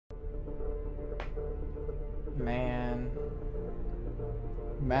Man,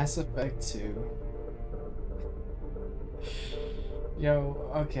 Mass Effect 2.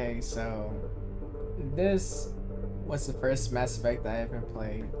 Yo, okay, so this was the first Mass Effect I ever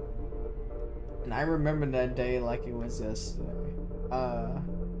played. And I remember that day like it was yesterday.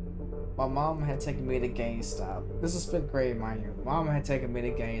 My mom had taken me to GameStop. This was 5th grade, mind you. Mom had taken me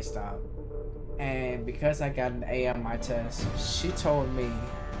to GameStop. And because I got an A on my test, she told me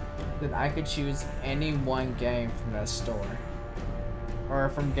that I could choose any one game from that store. Or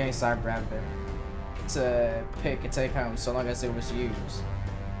from GameStop rather. To pick and take home so long as it was used.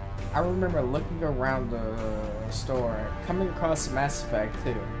 I remember looking around the store, coming across Mass Effect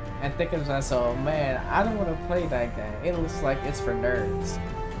 2, and thinking to myself, man, I don't want to play that game. It looks like it's for nerds.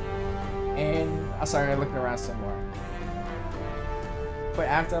 And I started looking around some more. But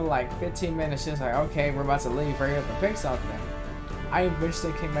after like 15 minutes, she was like, okay, we're about to leave, hurry up and pick something. I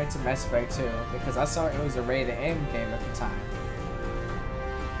eventually came back to Mass Effect 2 because I saw it was a rated M game at the time.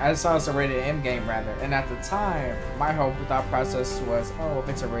 I saw it was a rated M game rather, and at the time, my whole thought process was, oh, if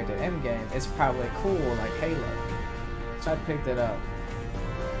it's a rated M game, it's probably cool like Halo. So I picked it up.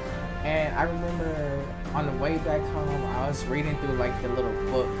 And I remember on the way back home, I was reading through like the little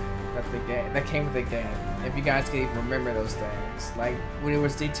book that came with the game. If you guys can even remember those things, like when it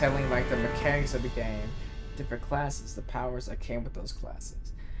was detailing like the mechanics of the game, different classes, the powers that came with those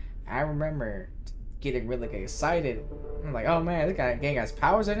classes. I remember getting really excited. I'm like, oh man, this game has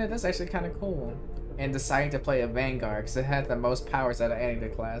powers in it? That's actually kind of cool. And deciding to play a Vanguard because it had the most powers out of any of the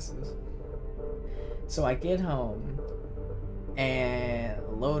classes. So I get home and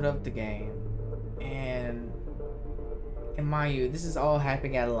load up the game. And mind you, this is all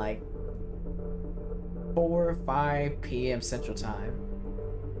happening at like 4 or 5 p.m. Central Time.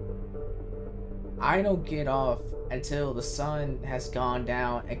 I don't get off until the sun has gone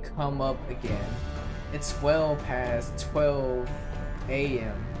down and come up again. It's well past 12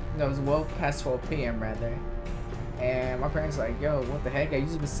 a.m. No, it's well past 12 p.m. rather. And my parents are like, yo, what the heck? I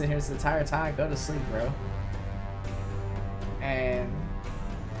used to been sitting here this entire time. Go to sleep, bro. And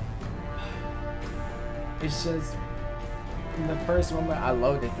it's just, in the first moment I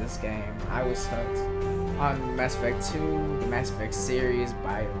loaded this game, I was hooked on Mass Effect 2, the Mass Effect series,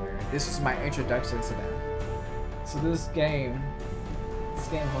 BioWare. This was my introduction to them. So this game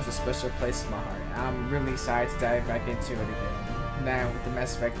holds a special place in my heart. I'm really excited to dive back into it again. Now with the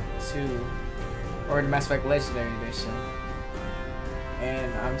Mass Effect 2, or the Mass Effect Legendary Edition.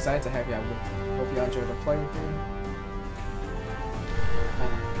 And I'm excited to have y'all with me. Hope y'all enjoy the playthrough. But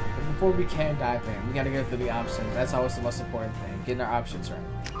before we can dive in, we gotta go through the options. That's always the most important thing, getting our options right.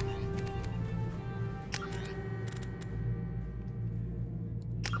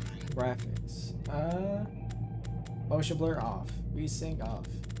 Graphics. Motion blur off. Resync off.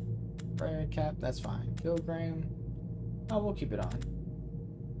 Prayer cap, that's fine. Pilgrim. Oh, we'll keep it on.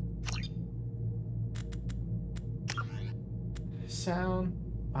 Sound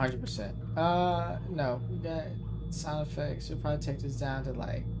 100%. No, we got sound effects. We'll probably take this down to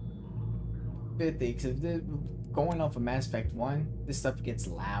like 50 because going off of Mass Effect 1, this stuff gets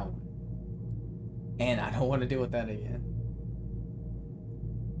loud. And I don't want to deal with that again.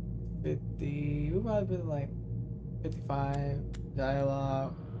 50, we'll probably put like 55,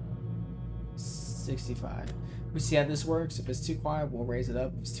 dialogue, 65. We see how this works. If it's too quiet, we'll raise it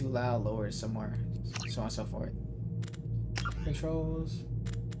up. If it's too loud, lower it somewhere. So on and so forth. Controls.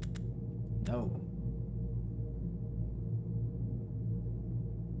 No.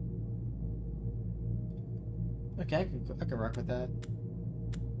 Okay, I can rock with that.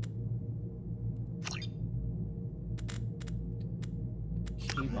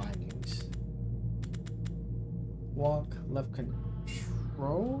 Key bindings. Walk, left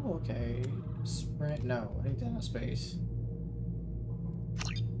control, okay. Sprint, no, I need that in space.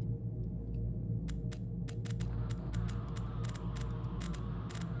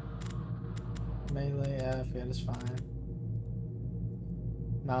 Melee F, yeah, that's fine.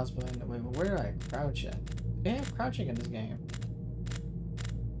 Mouse button, wait, where do I crouch at? They have crouching in this game.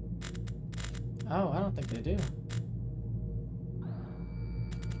 Oh, I don't think they do.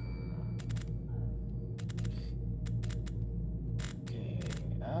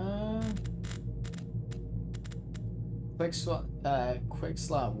 Quick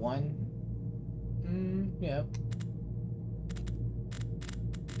slot 1. Yep.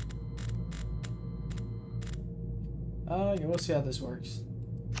 Yeah, we'll see how this works.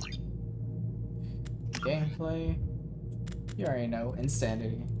 Gameplay. You already know,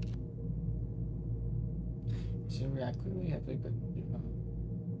 insanity. So react quickly, have to put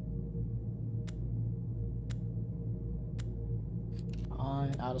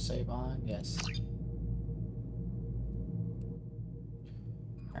on, autosave on, yes.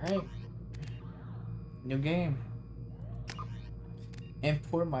 Alright. New game.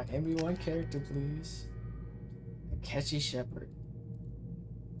 Import my MB1 character, please. Akechi Shepard.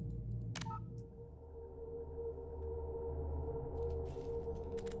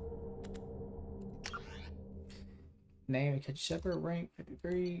 Name Akechi Shepard, rank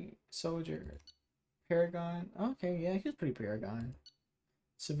 53, soldier, Paragon. Okay, yeah, he's pretty Paragon.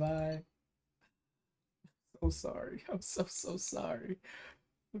 Survive. So sorry. I'm so sorry.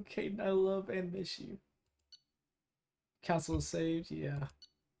 Okay, I love and miss you. Council is saved, yeah.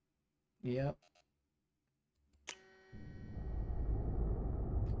 Yep.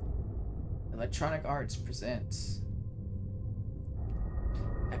 Electronic Arts presents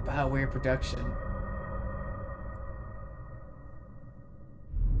a BioWare production.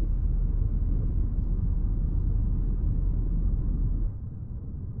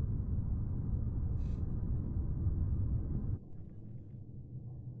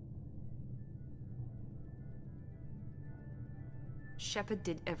 Shepard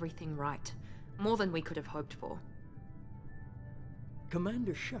did everything right. More than we could have hoped for.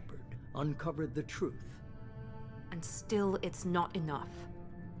 Commander Shepard uncovered the truth. And still, it's not enough.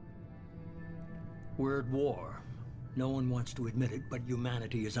 We're at war. No one wants to admit it, but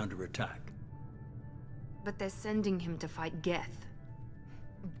humanity is under attack. But they're sending him to fight Geth.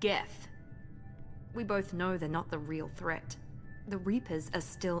 Geth. We both know they're not the real threat. The Reapers are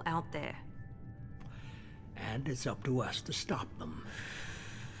still out there. And it's up to us to stop them.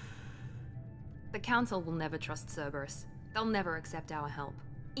 The Council will never trust Cerberus. They'll never accept our help,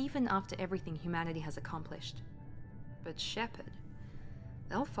 even after everything humanity has accomplished. But Shepard,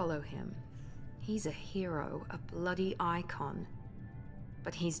 they'll follow him. He's a hero, a bloody icon.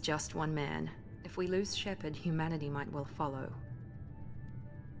 But he's just one man. If we lose Shepard, humanity might well follow.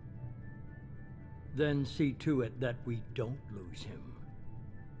 Then see to it that we don't lose him.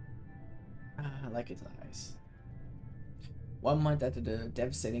 I like his eyes. 1 month after the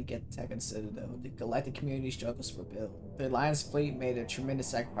devastating Geth attack on Citadel, the galactic community struggles to rebuild. The Alliance fleet made a tremendous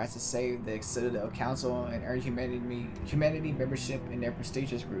sacrifice to save the Citadel Council and earn humanity membership in their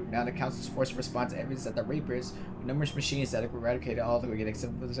prestigious group. Now the Council is forced to respond to evidence that the Reapers, with numerous machines that have eradicated all the organic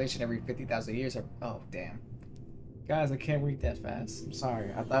civilization every 50,000 years, are... Oh, damn. Guys, I can't read that fast. I'm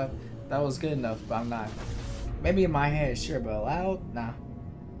sorry. I thought that was good enough, but I'm not. Maybe in my head, sure, but aloud? Nah.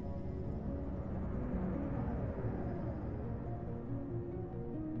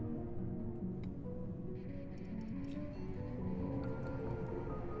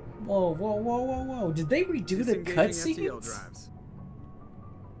 Whoa. Did they redo the cutscenes?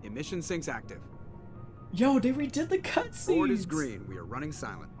 Emission sinks active. Yo, they redid the cutscenes. Board is green. We are running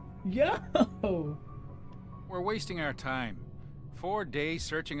silent. Yo. We're wasting our time. 4 days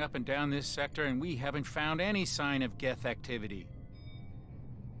searching up and down this sector and we haven't found any sign of Geth activity.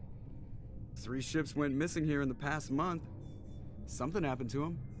 3 ships went missing here in the past month. Something happened to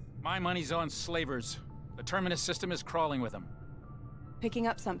them. My money's on slavers. The Terminus system is crawling with them. Picking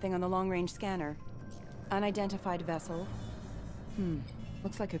up something on the long-range scanner. Unidentified vessel.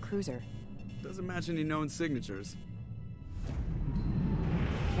 Looks like a cruiser. Doesn't match any known signatures.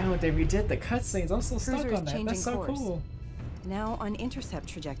 Yo, they redid the cutscenes. I'm so stuck on that. That's so course. cool. Now on intercept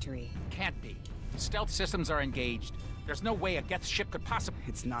trajectory. Can't be. Stealth systems are engaged. There's no way a Geth ship could possibly...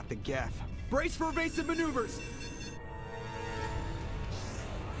 It's not the Geth. Brace for evasive maneuvers!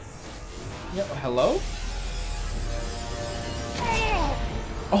 Yo, hello?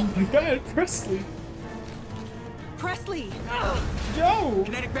 Oh my god, Presley! Presley! Yo!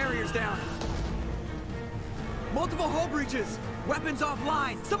 Kinetic barriers down! Multiple hull breaches! Weapons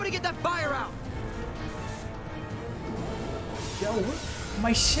offline! Somebody get that fire out! Yo,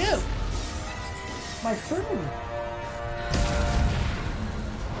 my ship! My crew!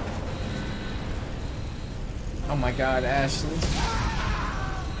 Oh my god, Ashley.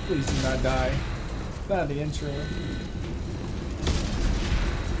 Please do not die. Not the intro.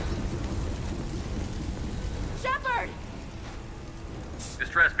 Shepard!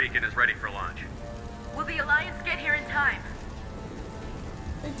 Distress beacon is ready for launch. Will the Alliance get here in time?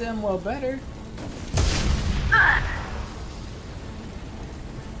 They damn well better.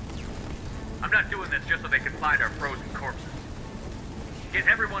 I'm not doing this just so they can find our frozen corpses. Get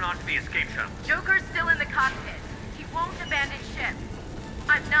everyone onto the escape shuttle. Joker's still in the cockpit. He won't abandon ship.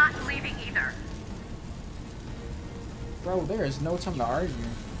 I'm not leaving either. Bro, there is no time to argue.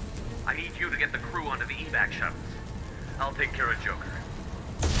 I need you to get the crew onto the evac shuttles. I'll take care of Joker.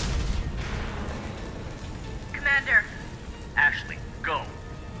 Commander. Ashley, go.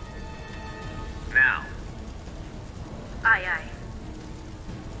 Now. Aye, aye.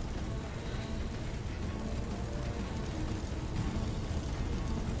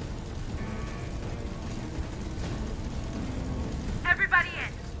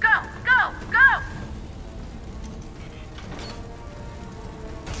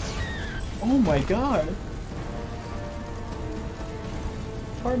 Oh my god.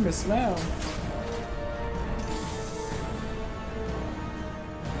 Pardon the smell.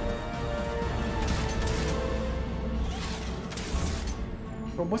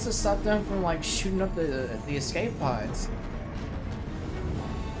 But what's to stop them from like shooting up the escape pods?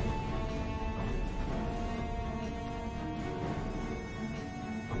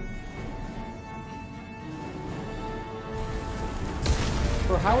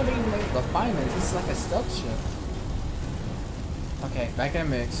 Bro, how would they even able to find this? This is like a stealth ship. Okay, back in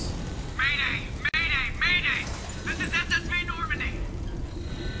the mix. Mayday! Mayday! Mayday! This is SSV Normandy!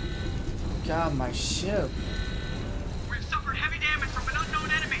 God, my ship. We've suffered heavy damage from an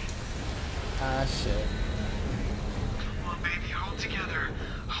unknown enemy! Ah, shit. Come on, baby, hold together.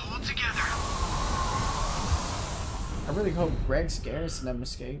 Hold together. I really hope Greg's garrison never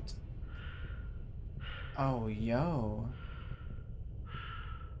escaped. Oh, yo.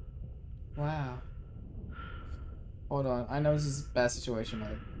 Wow. Hold on. I know this is a bad situation.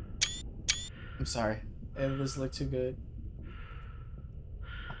 Like, I'm sorry. It just looked too good.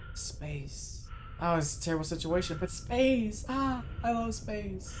 Space. Oh, it's a terrible situation, but space. Ah, I love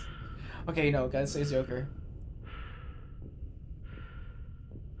space. Okay, no, gotta say Joker.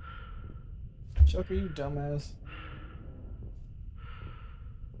 Joker, you dumbass.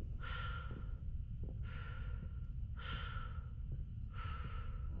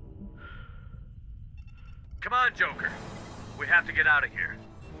 Come on, Joker. We have to get out of here.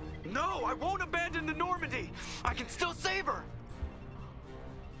 No, I won't abandon the Normandy. I can still save her.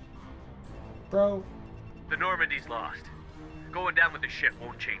 Bro. The Normandy's lost. Going down with the ship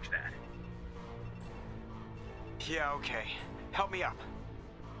won't change that. Yeah, okay. Help me up.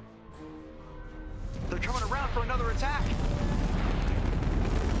 They're coming around for another attack.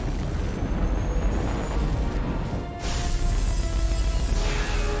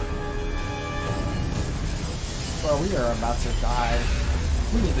 Bro, we are about to die.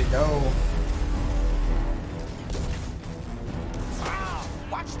 We need to go. Ah,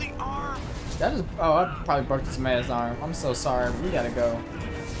 watch the arm. That is. Oh, I probably broke this man's arm. I'm so sorry. We gotta go.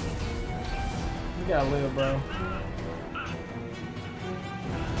 We gotta live, bro.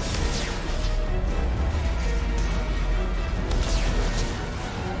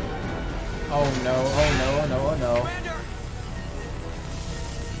 Oh no, oh no, oh no, oh no. Commander!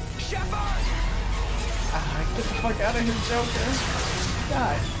 Shepard! Ah, get the fuck out of here, Joker.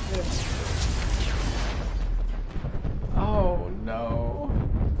 God. Oh no.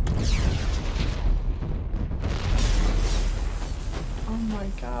 Oh my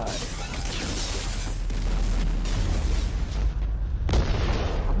god.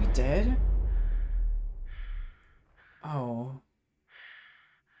 Are we dead? Oh.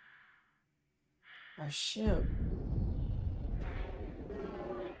 Our ship.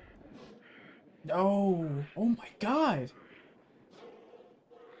 No. Oh my god.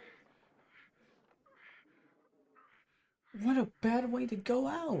 What a bad way to go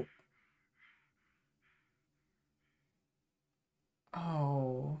out.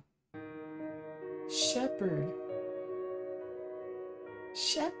 Oh. Shepard.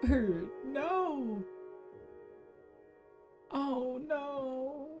 Shepard. No. Oh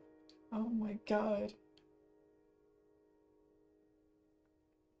no. Oh my god.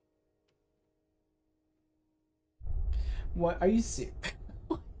 What are you serious?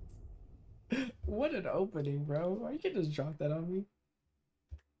 What an opening, bro. Why you can just drop that on me?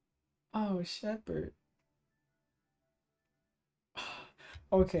 Oh, Shepard.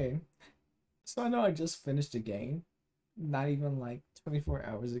 Okay. So I know I just finished the game. Not even like 24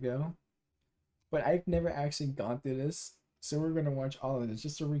 hours ago. But I've never actually gone through this. So we're going to watch all of this.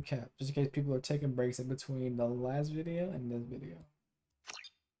 Just to recap. Just in case people are taking breaks in between the last video and this video.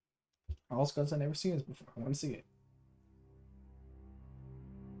 Also, because I've never seen this before. I want to see it.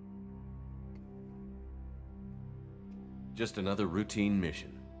 Just another routine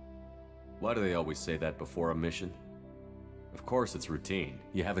mission. Why do they always say that before a mission? Of course it's routine.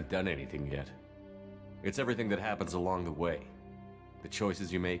 You haven't done anything yet. It's everything that happens along the way. The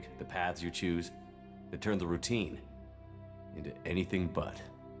choices you make, the paths you choose, that turn the routine into anything but.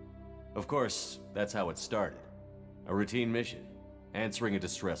 Of course, that's how it started. A routine mission, answering a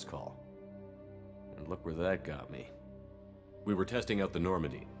distress call. And look where that got me. We were testing out the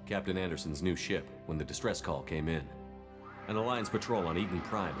Normandy, Captain Anderson's new ship, when the distress call came in. An Alliance patrol on Eden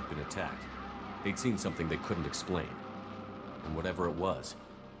Prime had been attacked. They'd seen something they couldn't explain. And whatever it was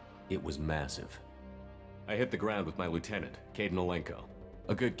massive. I hit the ground with my lieutenant, Caden Olenko.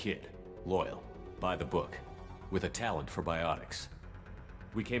 A good kid, loyal, by the book, with a talent for biotics.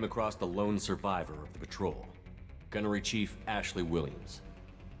 We came across the lone survivor of the patrol, Gunnery Chief Ashley Williams.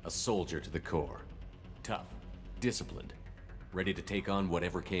 A soldier to the core. Tough, disciplined, ready to take on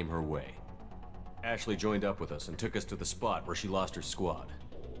whatever came her way. Ashley joined up with us and took us to the spot where she lost her squad.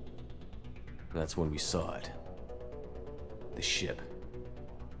 That's when we saw it. The ship.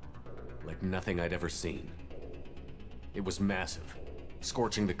 Like nothing I'd ever seen. It was massive,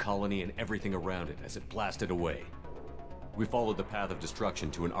 scorching the colony and everything around it as it blasted away. We followed the path of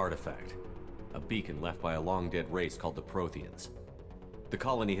destruction to an artifact, a beacon left by a long-dead race called the Protheans. The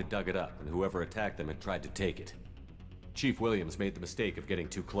colony had dug it up, and whoever attacked them had tried to take it. Chief Williams made the mistake of getting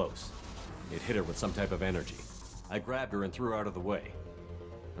too close. It hit her with some type of energy. I grabbed her and threw her out of the way.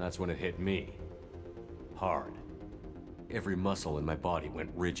 That's when it hit me. Hard. Every muscle in my body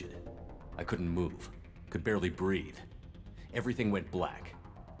went rigid. I couldn't move, could barely breathe. Everything went black.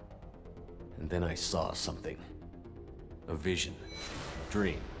 And then I saw something. A vision. A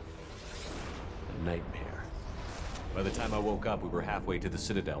dream. A nightmare. By the time I woke up, we were halfway to the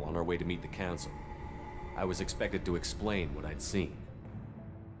Citadel on our way to meet the Council. I was expected to explain what I'd seen.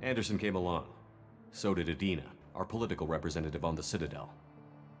 Anderson came along. So did Adina, our political representative on the Citadel.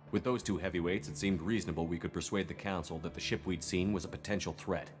 With those two heavyweights, it seemed reasonable we could persuade the Council that the ship we'd seen was a potential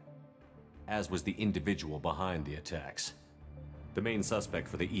threat, as was the individual behind the attacks. The main suspect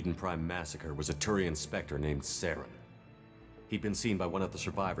for the Eden Prime massacre was a Turian Spectre named Saren. He'd been seen by one of the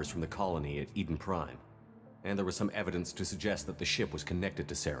survivors from the colony at Eden Prime, and there was some evidence to suggest that the ship was connected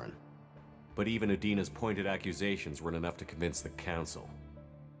to Saren. But even Adina's pointed accusations weren't enough to convince the Council.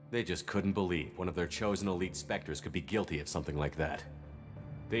 They just couldn't believe one of their chosen elite Spectres could be guilty of something like that.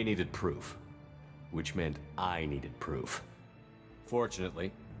 They needed proof, which meant I needed proof.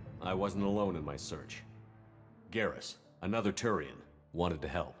 Fortunately, I wasn't alone in my search. Garrus, another Turian, wanted to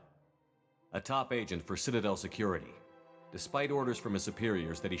help. A top agent for Citadel Security. Despite orders from his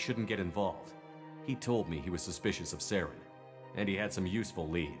superiors that he shouldn't get involved, he told me he was suspicious of Saren, and he had some useful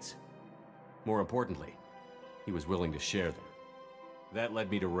leads. More importantly, he was willing to share them. That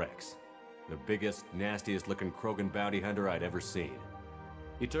led me to Rex, the biggest, nastiest looking Krogan bounty hunter I'd ever seen.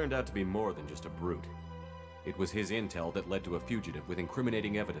 He turned out to be more than just a brute. It was his intel that led to a fugitive with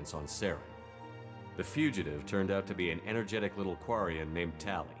incriminating evidence on Saren. The fugitive turned out to be an energetic little Quarian named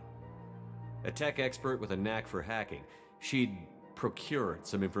Tali. A tech expert with a knack for hacking, she'd procured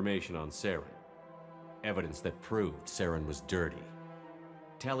some information on Saren. Evidence that proved Saren was dirty.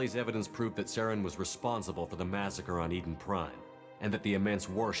 Tali's evidence proved that Saren was responsible for the massacre on Eden Prime, and that the immense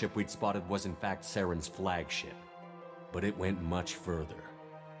warship we'd spotted was in fact Saren's flagship. But it went much further.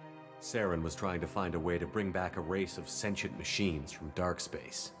 Saren was trying to find a way to bring back a race of sentient machines from dark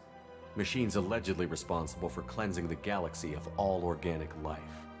space. Machines allegedly responsible for cleansing the galaxy of all organic life.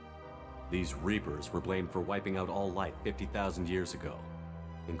 These Reapers were blamed for wiping out all life 50,000 years ago,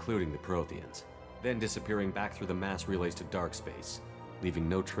 including the Protheans, then disappearing back through the mass relays to dark space, leaving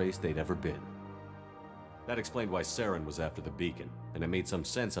no trace they'd ever been. That explained why Saren was after the beacon, and it made some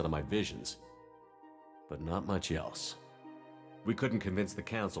sense out of my visions. But not much else. We couldn't convince the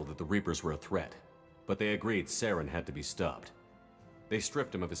Council that the Reapers were a threat, but they agreed Saren had to be stopped. They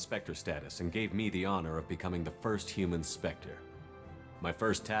stripped him of his Spectre status and gave me the honor of becoming the first human Spectre. My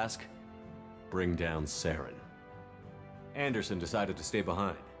first task? Bring down Saren. Anderson decided to stay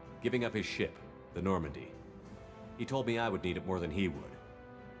behind, giving up his ship, the Normandy. He told me I would need it more than he would.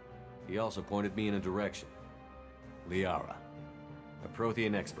 He also pointed me in a direction. Liara, a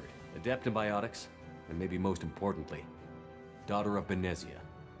Prothean expert, adept in biotics, and maybe most importantly, daughter of Benezia,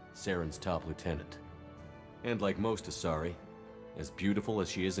 Saren's top lieutenant. And like most Asari, as beautiful as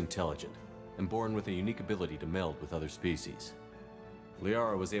she is intelligent, and born with a unique ability to meld with other species.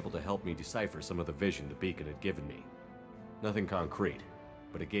 Liara was able to help me decipher some of the vision the beacon had given me. Nothing concrete,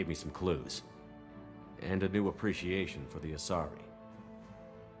 but it gave me some clues. And a new appreciation for the Asari.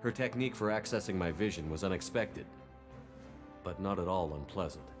 Her technique for accessing my vision was unexpected, but not at all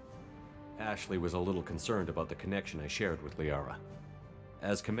unpleasant. Ashley was a little concerned about the connection I shared with Liara.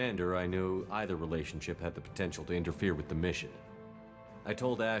 As commander, I knew either relationship had the potential to interfere with the mission. I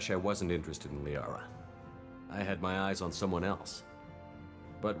told Ash I wasn't interested in Liara. I had my eyes on someone else.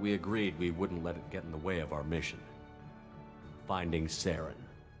 But we agreed we wouldn't let it get in the way of our mission. Finding Saren.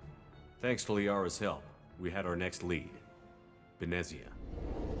 Thanks to Liara's help, we had our next lead, Benezia.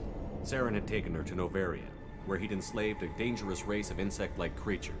 Saren had taken her to Novaria, where he'd enslaved a dangerous race of insect-like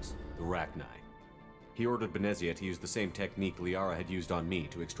creatures, the Rachni. He ordered Benezia to use the same technique Liara had used on me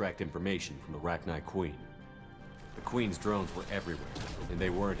to extract information from the Rachni Queen. The Queen's drones were everywhere, and they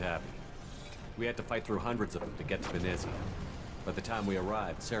weren't happy. We had to fight through hundreds of them to get to Benezia. By the time we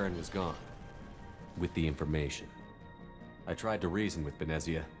arrived, Saren was gone. With the information. I tried to reason with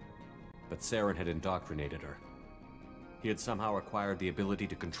Benezia, but Saren had indoctrinated her. He had somehow acquired the ability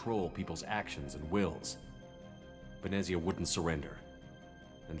to control people's actions and wills. Venezia wouldn't surrender,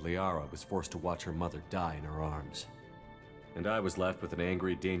 and Liara was forced to watch her mother die in her arms. And I was left with an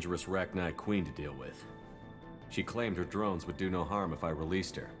angry, dangerous Rachni queen to deal with. She claimed her drones would do no harm if I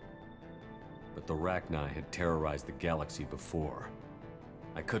released her. But the Rachni had terrorized the galaxy before.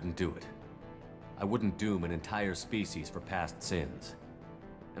 I couldn't do it. I wouldn't doom an entire species for past sins.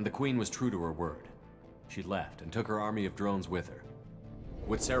 And the queen was true to her word. She left and took her army of drones with her.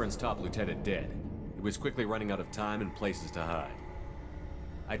 With Saren's top lieutenant dead, he was quickly running out of time and places to hide.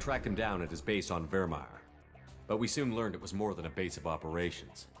 I tracked him down at his base on Vermeer, but we soon learned it was more than a base of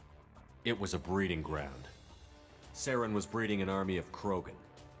operations. It was a breeding ground. Saren was breeding an army of Krogan.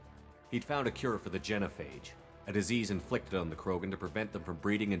 He'd found a cure for the genophage, a disease inflicted on the Krogan to prevent them from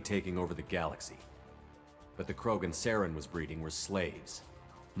breeding and taking over the galaxy. But the Krogan Saren was breeding were slaves,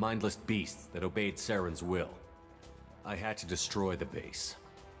 mindless beasts that obeyed Saren's will. I had to destroy the base,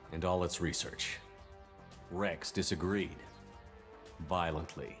 and all its research. Rex disagreed.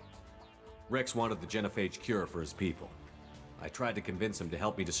 Violently. Rex wanted the genophage cure for his people. I tried to convince him to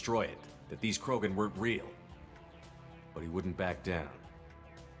help me destroy it, that these Krogan weren't real. But he wouldn't back down.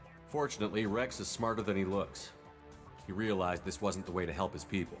 Fortunately, Rex is smarter than he looks. He realized this wasn't the way to help his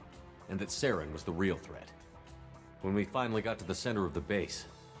people, and that Saren was the real threat. When we finally got to the center of the base,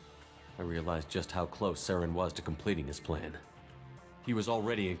 I realized just how close Saren was to completing his plan. He was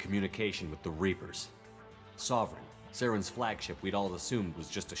already in communication with the Reapers. Sovereign, Saren's flagship we'd all assumed was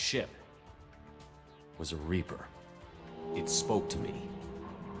just a ship, was a Reaper. It spoke to me,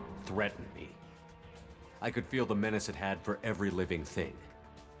 threatened me. I could feel the menace it had for every living thing.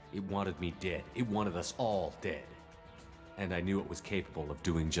 It wanted me dead. It wanted us all dead. And I knew it was capable of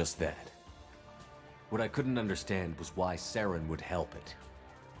doing just that. What I couldn't understand was why Saren would help it.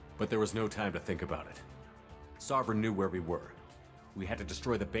 But there was no time to think about it. Sovereign knew where we were. We had to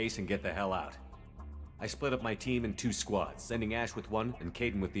destroy the base and get the hell out. I split up my team in 2 squads, sending Ash with one and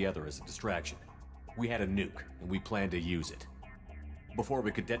Kaidan with the other as a distraction. We had a nuke, and we planned to use it. Before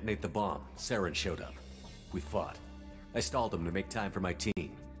we could detonate the bomb, Saren showed up. We fought. I stalled him to make time for my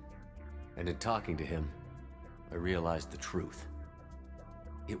team. And in talking to him, I realized the truth.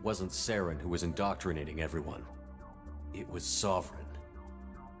 It wasn't Saren who was indoctrinating everyone. It was Sovereign.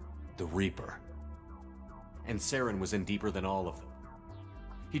 The Reaper. And Saren was in deeper than all of them.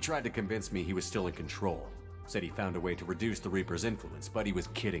 He tried to convince me he was still in control. Said he found a way to reduce the Reaper's influence, but he was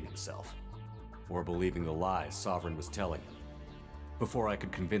kidding himself. Or believing the lies Sovereign was telling him. Before I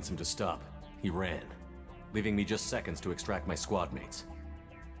could convince him to stop, he ran, leaving me just seconds to extract my squad mates.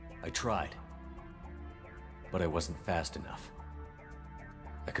 I tried, but I wasn't fast enough.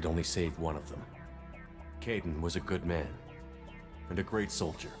 I could only save one of them. Kaidan was a good man, and a great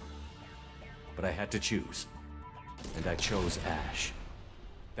soldier. But I had to choose, and I chose Ash.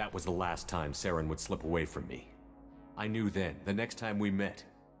 That was the last time Saren would slip away from me. I knew then, the next time we met,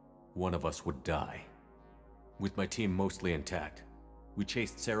 one of us would die. With my team mostly intact, we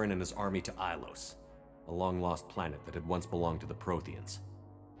chased Saren and his army to Ilos, a long-lost planet that had once belonged to the Protheans.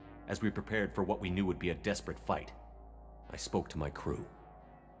 As we prepared for what we knew would be a desperate fight, I spoke to my crew.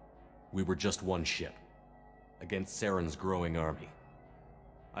 We were just one ship, against Saren's growing army.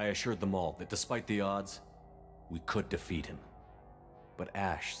 I assured them all that despite the odds, we could defeat him. But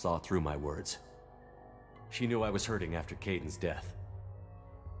Ash saw through my words. She knew I was hurting after Kaidan's death.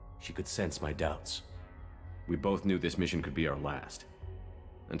 She could sense my doubts. We both knew this mission could be our last.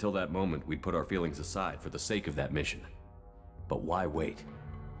 Until that moment, we'd put our feelings aside for the sake of that mission. But why wait?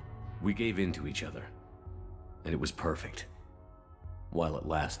 We gave in to each other, and it was perfect. While it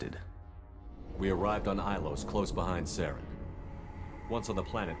lasted. We arrived on Ilos, close behind Saren. Once on the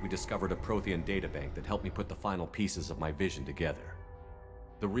planet, we discovered a Prothean databank that helped me put the final pieces of my vision together.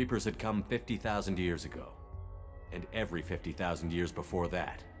 The Reapers had come 50,000 years ago, and every 50,000 years before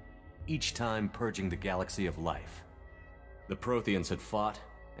that, each time purging the galaxy of life. The Protheans had fought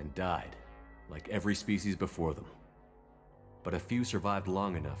and died, like every species before them. But a few survived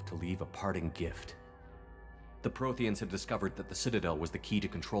long enough to leave a parting gift. The Protheans had discovered that the Citadel was the key to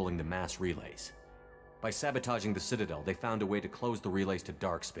controlling the mass relays. By sabotaging the Citadel, they found a way to close the relays to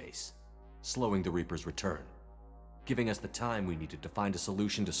dark space, slowing the Reapers' return, giving us the time we needed to find a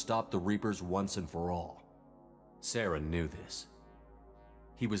solution to stop the Reapers once and for all. Saren knew this.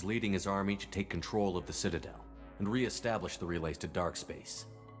 He was leading his army to take control of the Citadel and re-establish the relays to dark space,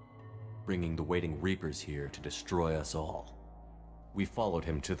 bringing the waiting Reapers here to destroy us all. We followed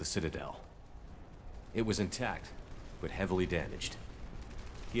him to the Citadel. It was intact, but heavily damaged.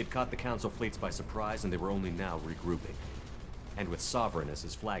 He had caught the Council fleets by surprise, and they were only now regrouping. And with Sovereign as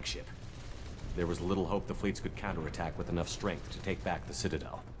his flagship, there was little hope the fleets could counterattack with enough strength to take back the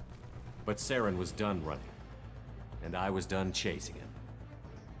Citadel. But Saren was done running, and I was done chasing him.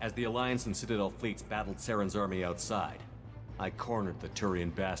 As the Alliance and Citadel fleets battled Saren's army outside, I cornered the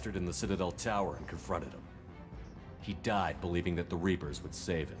Turian bastard in the Citadel tower and confronted him. He died believing that the Reapers would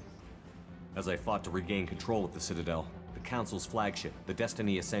save him. As I fought to regain control of the Citadel, the Council's flagship, the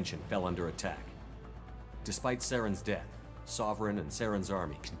Destiny Ascension, fell under attack. Despite Saren's death, Sovereign and Saren's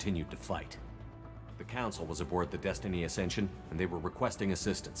army continued to fight. The Council was aboard the Destiny Ascension, and they were requesting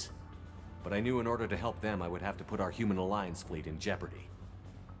assistance. But I knew in order to help them, I would have to put our human Alliance fleet in jeopardy.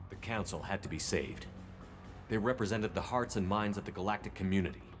 The Council had to be saved. They represented the hearts and minds of the galactic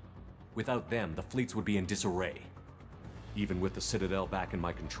community. Without them, the fleets would be in disarray. Even with the Citadel back in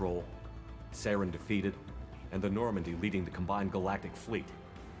my control, Saren defeated, and the Normandy leading the combined galactic fleet,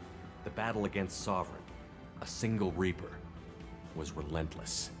 the battle against Sovereign, a single Reaper, was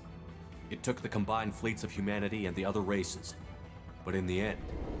relentless. It took the combined fleets of humanity and the other races, but in the end,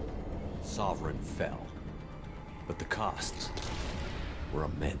 Sovereign fell. But the costs were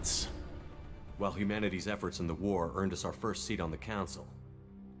immense. While humanity's efforts in the war earned us our first seat on the Council,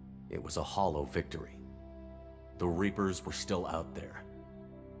 it was a hollow victory. The Reapers were still out there.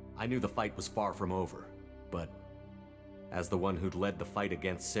 I knew the fight was far from over, but as the one who'd led the fight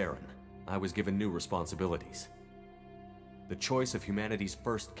against Saren, I was given new responsibilities. The choice of humanity's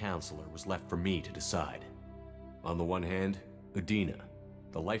first counselor was left for me to decide. On the one hand, Udina,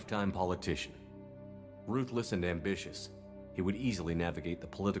 the lifetime politician. Ruthless and ambitious, he would easily navigate the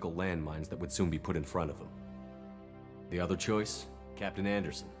political landmines that would soon be put in front of him. The other choice, Captain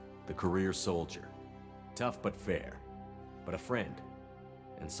Anderson, the career soldier. Tough but fair, but a friend,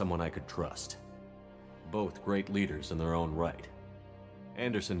 and someone I could trust. Both great leaders in their own right.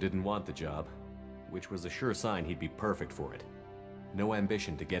 Anderson didn't want the job, which was a sure sign he'd be perfect for it. No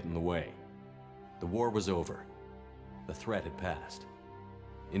ambition to get in the way. The war was over. The threat had passed.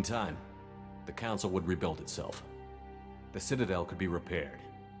 In time, the Council would rebuild itself. The Citadel could be repaired.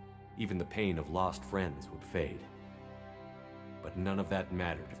 Even the pain of lost friends would fade. But none of that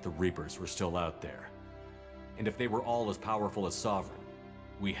mattered if the Reapers were still out there. And if they were all as powerful as Sovereign,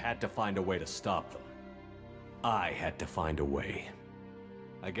 we had to find a way to stop them. I had to find a way.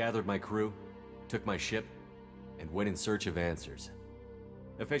 I gathered my crew, took my ship, and went in search of answers.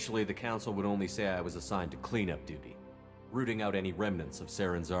 Officially, the Council would only say I was assigned to cleanup duty, rooting out any remnants of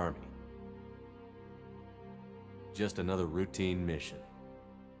Saren's army. Just another routine mission.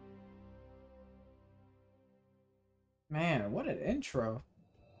 Man, what an intro.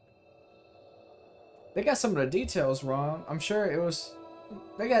 They got some of the details wrong. I'm sure it was...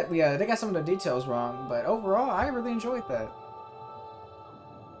 They got some of the details wrong, but overall, I really enjoyed that.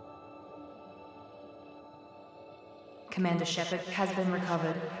 Commander Shepard has been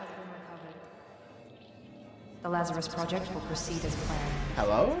recovered. The Lazarus Project will proceed as planned.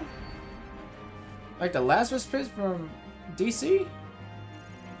 Hello? Like the Lazarus Pit from DC?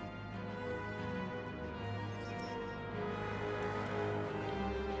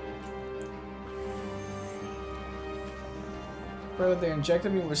 Bro, they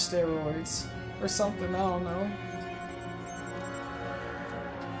injected me with steroids or something, I don't know.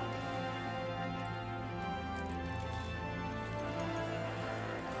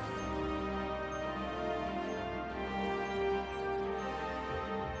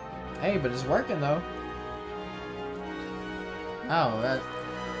 Hey, but it's working though. Oh, that's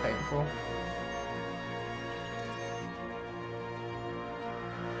painful.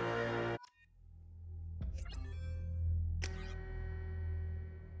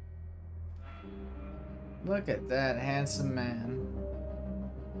 Look at that handsome man.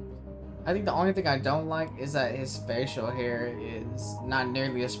 I think the only thing I don't like is that his facial hair is not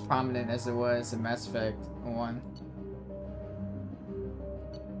nearly as prominent as it was in Mass Effect 1.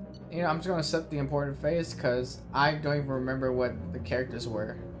 You know, I'm just gonna accept the important face because I don't even remember what the characters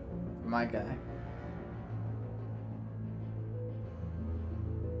were for my guy.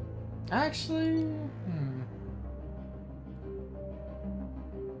 Actually,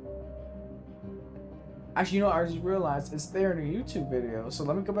 Actually, you know, I just realized it's there in a YouTube video, so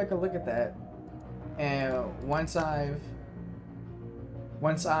let me go back and look at that. And once I've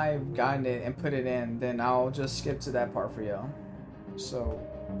gotten it and put it in, then I'll just skip to that part for y'all. So,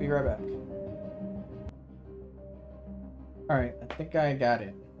 be right back. Alright, I think I got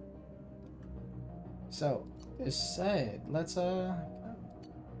it. So, this said, let's nah,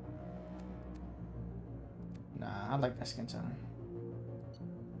 I like that skin tone.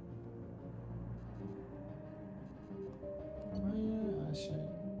 Oh, shit.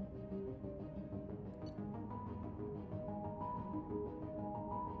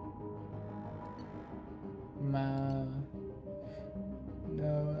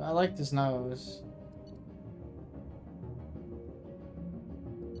 like this nose.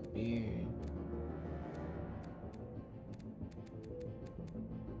 Beard.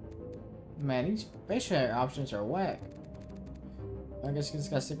 Man, these facial hair options are whack. I guess you just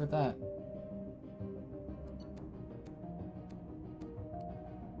gotta stick with that.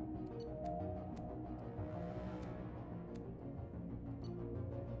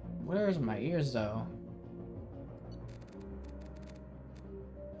 Where's my ears though?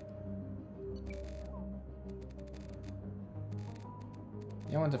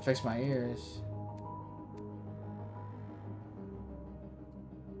 I want to fix my ears.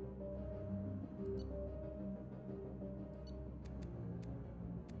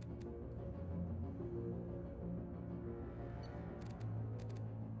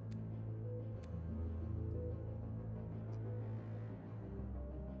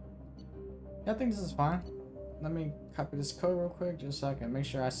 I think this is fine. Let me copy this code real quick just so I can make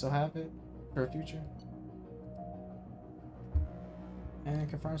sure I still have it for the future. And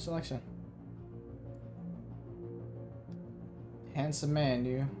confirm selection. Handsome man,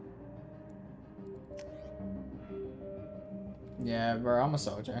 you. Yeah, bro, I'm a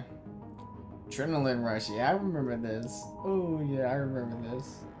soldier. Adrenaline rush. Yeah, I remember this. Oh, yeah, I remember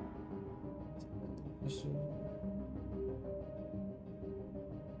this.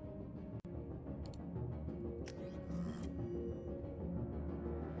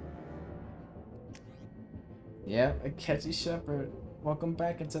 Yep, Akechi Shepard. Welcome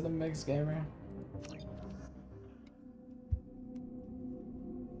back into the mix, gamer.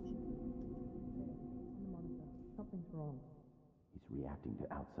 Something's wrong. He's reacting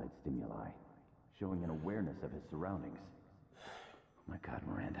to outside stimuli, showing an awareness of his surroundings. Oh my God,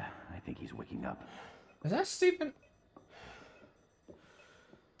 Miranda, I think he's waking up. Is that Stephen?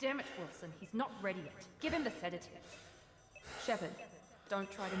 Damn it, Wilson, he's not ready yet. Give him the sedative. Shepard,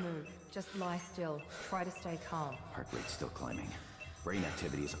 don't try to move. Just lie still. Try to stay calm. Heart rate's still climbing. Brain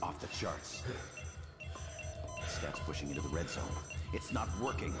activity is off the charts. Stats pushing into the red zone. It's not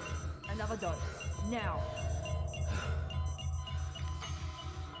working. Another dose. Now.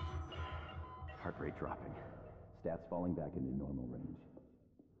 Heart rate dropping. Stats falling back into normal range.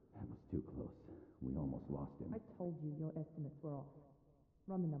 That was too close. We almost lost him. I told you your estimates were off.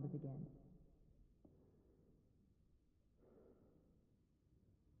 Run the numbers again.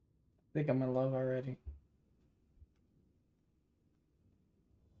 I think I'm in love already.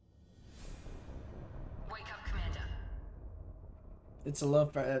 Wake up, Commander. It's a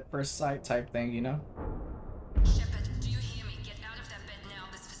love at first sight type thing, you know? Shepard, do you hear me? Get out of that bed now.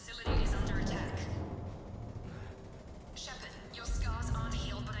 This facility is under attack. Shepard, your scars aren't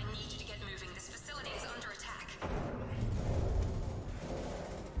healed, but I need you to get moving. This facility is under attack.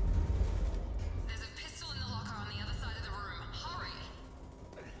 There's a pistol in the locker on the other side of the room. Hurry!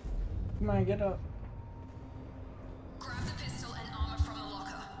 Come on, get up. Grab the pistol and armor from the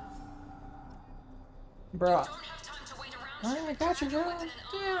locker. Bro. You don't have time to wait around. Alright, I got you, bro.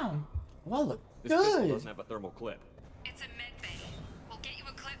 Damn. Well, look This pistol good. doesn't have a thermal clip. It's a med bay. We'll get you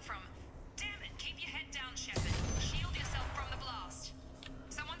a clip from... Damn it, keep your head down, Shepard. Shield yourself from the blast.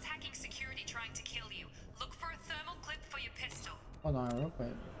 Someone's hacking security trying to kill you. Look for a thermal clip for your pistol. Hold on, real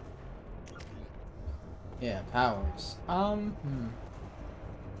quick. Yeah, powers.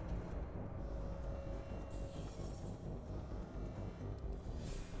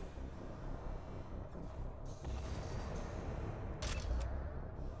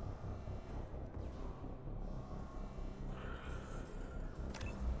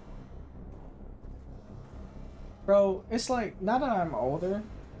 Bro, it's like, now that I'm older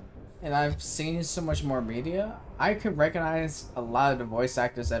and I've seen so much more media, I could recognize a lot of the voice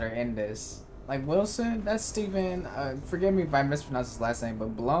actors that are in this. Like Wilson, that's Stephen, forgive me if I mispronounced his last name,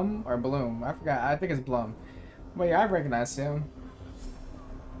 but Blum or Bloom, I forgot, I think it's Blum. But yeah, I recognize him.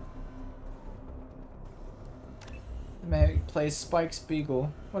 Man, he plays Spike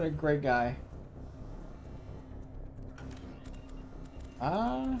Spiegel. What a great guy.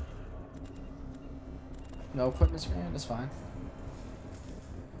 No equipment screen, that's fine.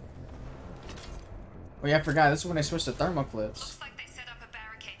 Oh yeah, I forgot, this is when they switched to thermal clips. Looks like they set up a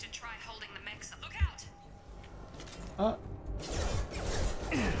barricade to try holding the mechs. Look out!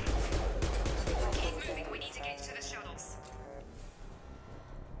 Keep moving, we need to get to the shuttles.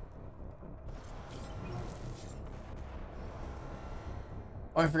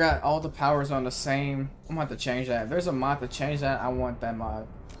 Oh, I forgot all the powers on the same. I'm gonna have to change that. If there's a mod to change that, I want that mod.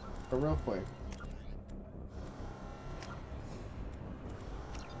 But real quick.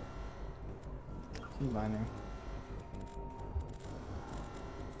 Keybinder.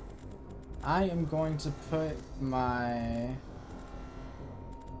 I am going to put my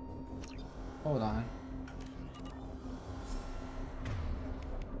Hold on.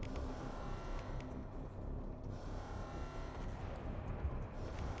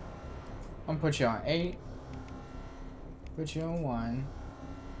 I'm gonna put you on 8. Put you on 1.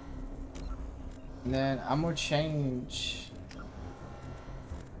 And then I'm gonna change.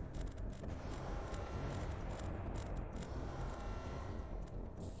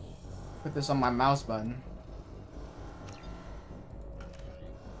 Put this on my mouse button.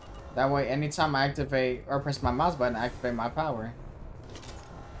 That way, anytime I activate or press my mouse button, I activate my power.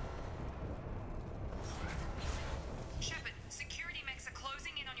 Shepard, security mechs are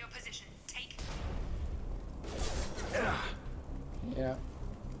closing in on your position. Take. Yeah.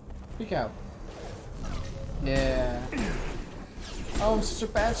 Peek out. Yeah. Oh, such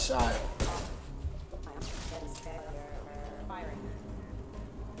a bad shot.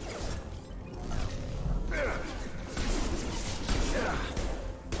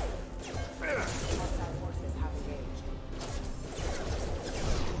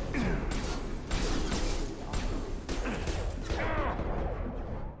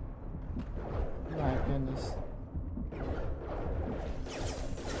 My goodness.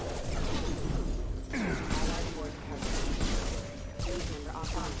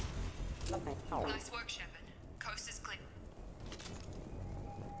 Nice work, Shepard. Coast is clear.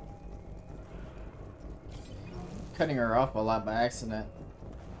 Cutting her off a lot by accident.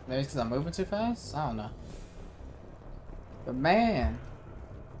 Maybe it's because I'm moving too fast? I don't know. But man,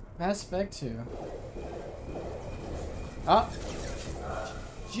 Mass Effect 2. Oh!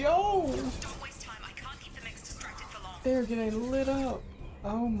 Yo! Don't waste time. I can't keep the mechs distracted for long. They're getting lit up.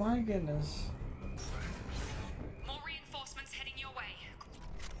 Oh my goodness. More reinforcements heading your way.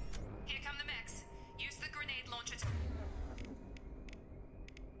 Here come the mechs. Use the grenade launcher to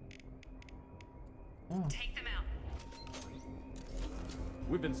Oh. take them out.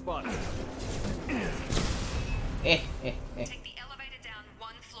 We've been spotted. Eh. Take the elevator down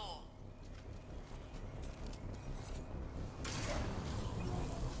 1 floor.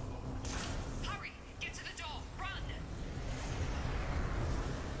 Hurry! Get to the door! Run!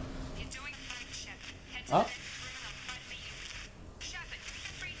 You're doing fine, Shepard. Head to the next room and I'll try to meet you. Shepard,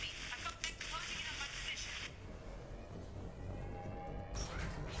 read me. I've got mechs closing in on my position.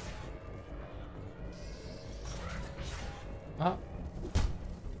 Oh.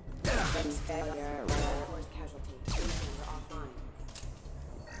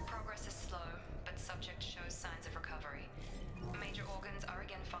 Progress is slow, but subject shows signs of recovery. Major organs are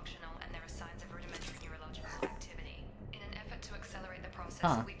again functional, and there are signs of rudimentary neurological activity. In an effort to accelerate the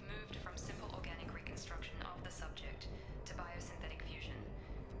process, we've moved from simple organic reconstruction of the subject to biosynthetic fusion.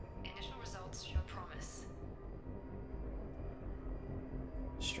 Initial results show promise.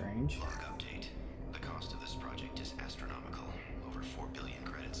 Strange. Log update. The cost of this project is astronomical. Over 4 billion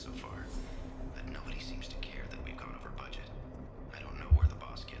credits so far. But nobody seems to care that we've gone over budget. I don't know where the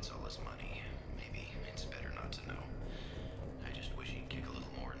boss gets all his money. Maybe it's better not to know. I just wish he'd kick a little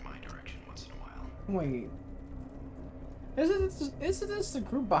more in my direction once in a while. Wait. Isn't this the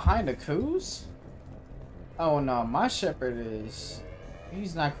group behind the coups? Oh no, my Shepard is...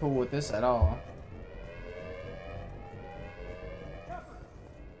 He's not cool with this at all.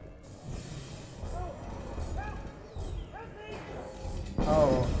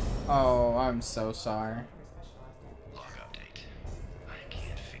 Oh, I'm so sorry. Log update. I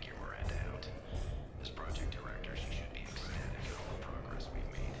can't figure Miranda out. As project director, she should be ecstatic at all the progress we've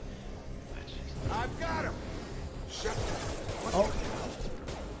made. But she's... I've got him! Shut Oh.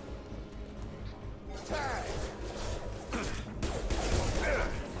 Tag!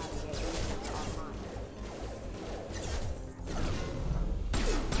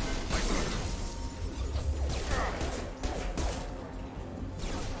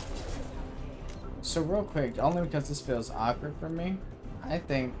 So real quick, only because this feels awkward for me, I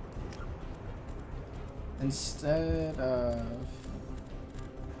think instead of...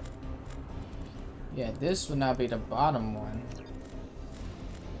 Yeah, this would not be the bottom one.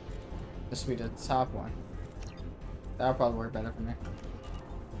 This would be the top one. That'll probably work better for me.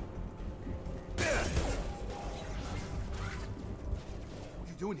 What are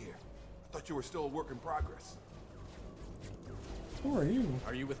you doing here? I thought you were still a work in progress. Who are you?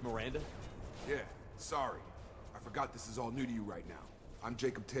 Are you with Miranda? Yeah, sorry. I forgot this is all new to you right now. I'm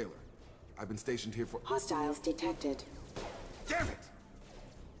Jacob Taylor. I've been stationed here for... Hostiles detected. Damn it!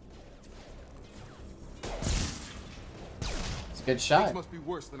 It's a good shot. Things must be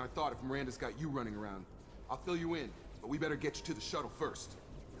worse than I thought if Miranda's got you running around. I'll fill you in, but we better get you to the shuttle first.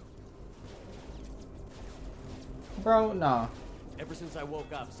 Bro, no. Ever since I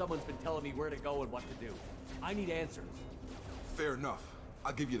woke up, someone's been telling me where to go and what to do. I need answers. Fair enough.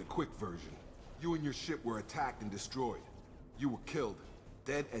 I'll give you the quick version. You and your ship were attacked and destroyed. You were killed,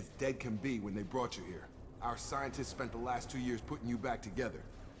 dead as dead can be when they brought you here. Our scientists spent the last 2 years putting you back together.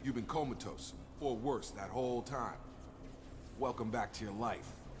 You've been comatose, or worse, that whole time. Welcome back to your life.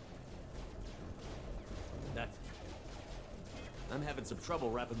 I'm having some trouble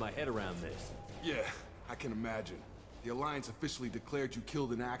wrapping my head around this. Yeah, I can imagine. The Alliance officially declared you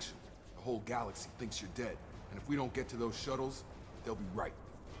killed in action. The whole galaxy thinks you're dead. And if we don't get to those shuttles, they'll be right.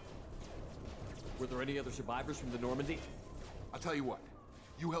 Were there any other survivors from the Normandy? I'll tell you what.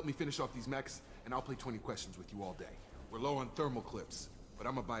 You help me finish off these mechs, and I'll play 20 questions with you all day. We're low on thermal clips, but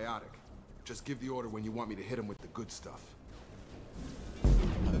I'm a biotic. Just give the order when you want me to hit them with the good stuff.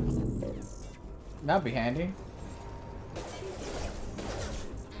 That'd be handy.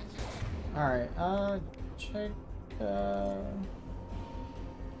 Alright, check, oh,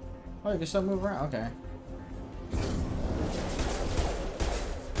 you can still move around? Okay.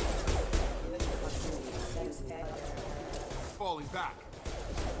 Falling back.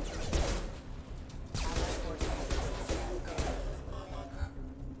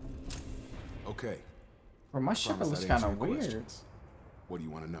 Okay. Well, my Shepard was kind of weird. Questions. What do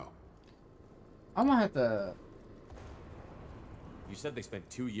you want to know? I'm gonna have to... You said they spent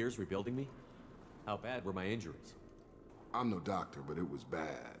 2 years rebuilding me? How bad were my injuries? I'm no doctor, but it was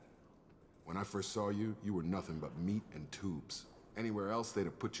bad. When I first saw you, you were nothing but meat and tubes. Anywhere else, they'd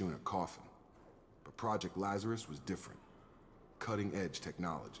have put you in a coffin. But Project Lazarus was different. Cutting-edge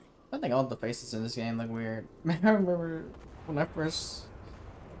technology. I think all the faces in this game look weird. I remember when I first...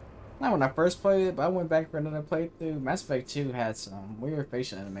 Not when I first played it, but I went back for another playthrough. Mass Effect 2 had some weird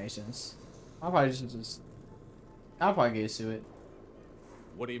facial animations. I'll probably I'll probably get used to it.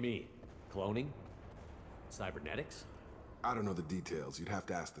 What do you mean? Cloning? Cybernetics? I don't know the details. You'd have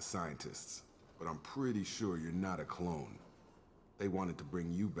to ask the scientists. But I'm pretty sure you're not a clone. They wanted to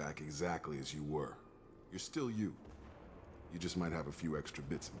bring you back exactly as you were. You're still you. You just might have a few extra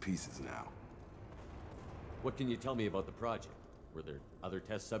bits and pieces now. What can you tell me about the project? Were there other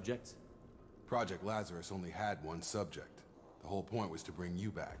test subjects? Project Lazarus only had one subject. The whole point was to bring you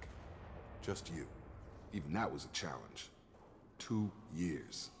back. Just you. Even that was a challenge. 2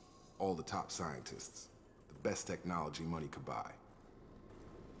 years. All the top scientists. The best technology money could buy.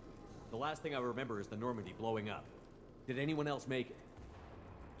 The last thing I remember is the Normandy blowing up. Did anyone else make it?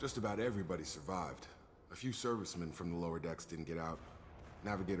 Just about everybody survived. A few servicemen from the lower decks didn't get out.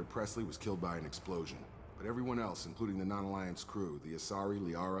 Navigator Presley was killed by an explosion. But everyone else, including the non-Alliance crew, the Asari,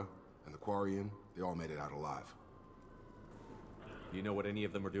 Liara, and the Quarian, they all made it out alive. Do you know what any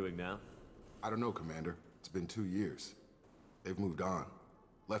of them are doing now? I don't know, Commander. It's been 2 years. They've moved on.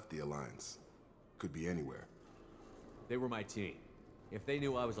 Left the Alliance. Could be anywhere. They were my team. If they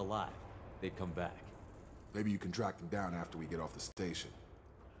knew I was alive, they'd come back. Maybe you can track them down after we get off the station.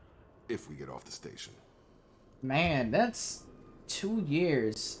 If we get off the station. Man, that's 2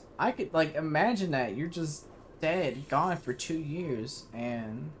 years. I could, like, imagine that. You're just dead, gone for 2 years,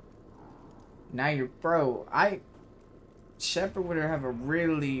 and now you're... Bro, Shepard would have a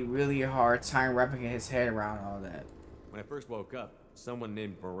really, really hard time wrapping his head around all that. When I first woke up, someone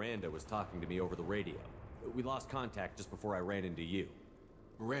named Miranda was talking to me over the radio. We lost contact just before I ran into you.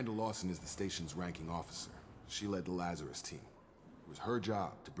 Miranda Lawson is the station's ranking officer. She led the Lazarus team. It was her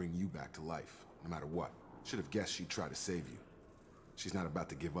job to bring you back to life, no matter what. Should have guessed she'd try to save you. She's not about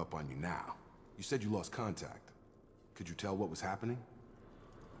to give up on you now. You said you lost contact. Could you tell what was happening?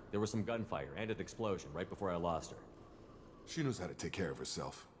 There was some gunfire and an explosion right before I lost her. She knows how to take care of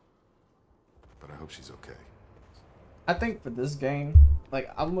herself. But I hope she's okay. I think for this game,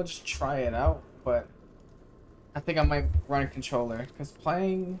 like, I'm gonna just try it out, but I think I might run a controller, because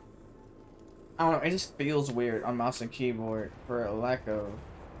playing, I don't know, it just feels weird on mouse and keyboard, for a lack of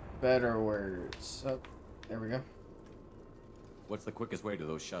better words. So, there we go. What's the quickest way to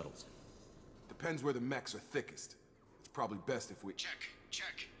those shuttles? Depends where the mechs are thickest. It's probably best if we... Check.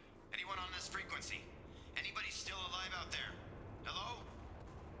 Anyone on this frequency? Anybody still alive out there? Hello?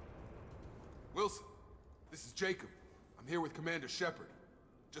 Wilson, this is Jacob. I'm here with Commander Shepard.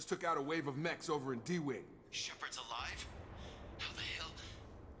 Just took out a wave of mechs over in D-Wing. Shepard's alive? How the hell?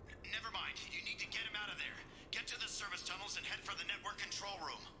 Never mind. You need to get him out of there. Get to the service tunnels and head for the network control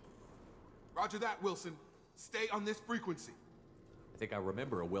room. Roger that, Wilson. Stay on this frequency. I think I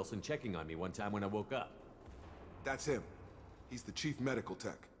remember a Wilson checking on me one time when I woke up. That's him. He's the chief medical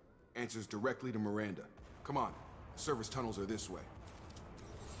tech. Answers directly to Miranda. Come on. The service tunnels are this way.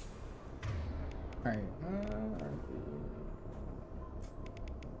 Alright,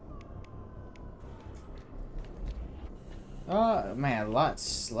 oh man, a lot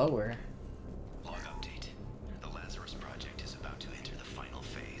slower. Log update. The Lazarus project is about to enter the final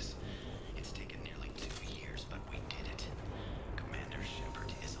phase. It's taken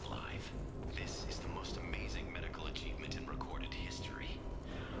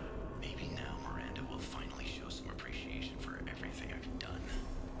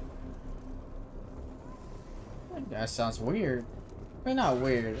That sounds weird. I mean, not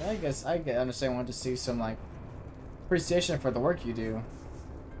weird. I guess I can understand wanting to see some like appreciation for the work you do.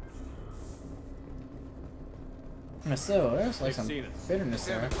 But still, there's like some bitterness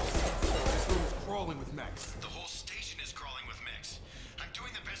there. This room's crawling with mechs. The whole station is crawling with mechs. I'm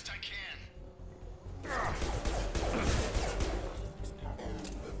doing the best I can.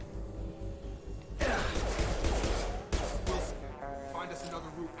 Wilson, find us another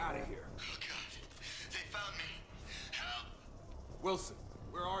route out of here. Oh God, they found me. Help! Wilson,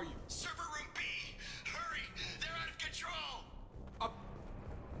 where are you? Server room B. Hurry! They're out of control.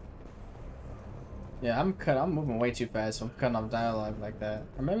 Yeah, I'm moving way too fast. So I'm cutting off dialogue like that.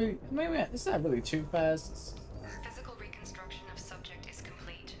 Or maybe it's not really too fast. Physical reconstruction of subject is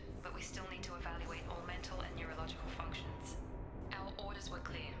complete, but we still need to evaluate all mental and neurological functions. Our orders were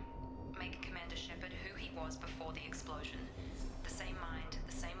clear. Make Commander Shepard who he was before the explosion. The same mind,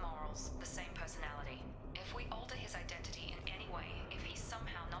 the same morals, the same personality. If we alter his identity in any way, if he's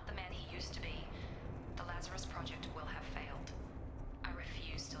somehow not the man he used to be, the Lazarus Project will have failed. I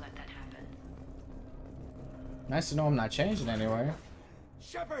refuse to let that happen. Nice to know I'm not changing anyway.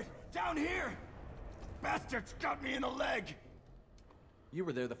 Shepard, down here! Bastards got me in the leg! You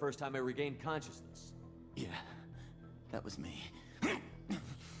were there the first time I regained consciousness. Yeah, that was me. How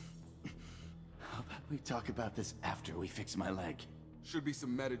about we talk about this after we fix my leg? Should be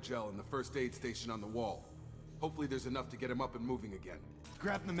some meta-gel in the first aid station on the wall. Hopefully there's enough to get him up and moving again.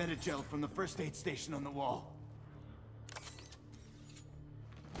 Grab the meta-gel from the first aid station on the wall.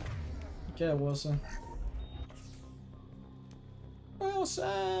 Yeah, Wilson.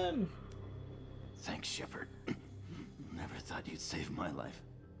 Wilson! Thanks, Shepard. Never thought you'd save my life.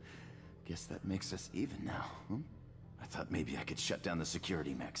 Guess that makes us even now, huh? I thought maybe I could shut down the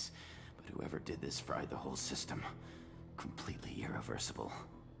security mechs, but whoever did this fried the whole system. Completely irreversible.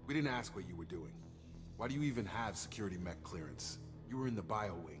 We didn't ask what you were doing. Why do you even have security mech clearance? You were in the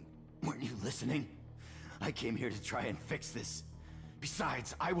bio wing. Weren't you listening? I came here to try and fix this.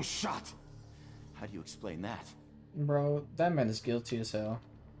 Besides, I was shot. How do you explain that? Bro, that man is guilty as hell.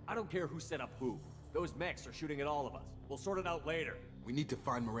 I don't care who set up who. Those mechs are shooting at all of us. We'll sort it out later. We need to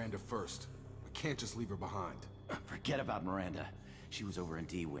find Miranda first. We can't just leave her behind. Forget about Miranda. She was over in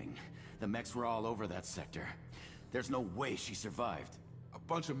D-Wing. The mechs were all over that sector. There's no way she survived. A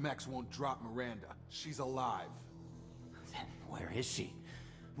bunch of mechs won't drop Miranda. She's alive. Then where is she?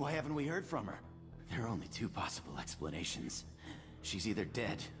 Why haven't we heard from her? There are only two possible explanations. She's either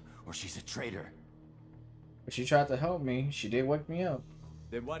dead, or she's a traitor. But she tried to help me. She did wake me up.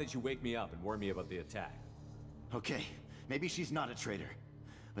 Then why did you wake me up and warn me about the attack? Okay, maybe she's not a traitor.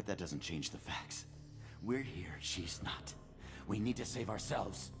 But that doesn't change the facts. We're here, she's not. We need to save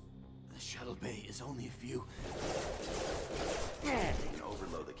ourselves. The shuttle bay is only a few... You can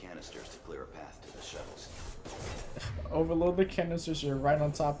overload the canisters to clear a path to the shuttles. Overload the canisters you're right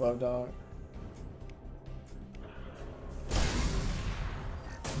on top of, dog.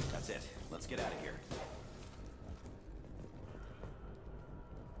 That's it. Let's get out of here.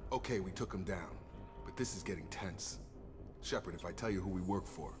 Okay, we took him down. But this is getting tense. Shepard, if I tell you who we work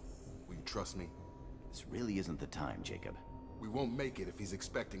for, will you trust me? This really isn't the time, Jacob. We won't make it if he's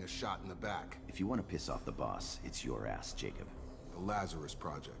expecting a shot in the back. If you want to piss off the boss, it's your ass, Jacob. The Lazarus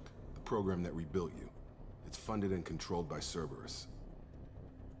Project, the program that rebuilt you. It's funded and controlled by Cerberus.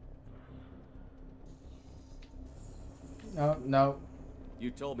 No.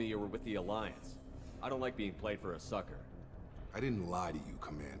 You told me you were with the Alliance. I don't like being played for a sucker. I didn't lie to you,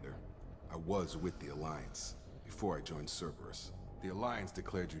 Commander. I was with the Alliance, before I joined Cerberus. The Alliance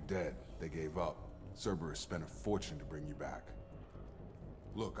declared you dead. They gave up. Cerberus spent a fortune to bring you back.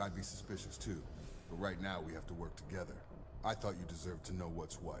 Look, I'd be suspicious too, but right now we have to work together. I thought you deserved to know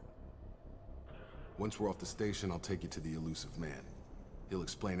what's what. Once we're off the station, I'll take you to the elusive man. He'll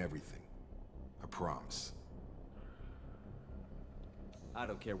explain everything. I promise. I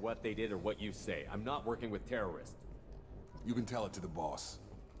don't care what they did or what you say. I'm not working with terrorists. You can tell it to the boss,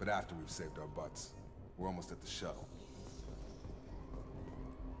 but after we've saved our butts. We're almost at the shuttle.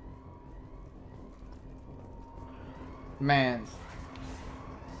 Man.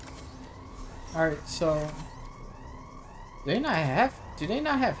 Alright, so... Do they not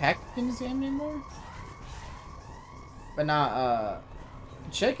have hacking in this game anymore? But now,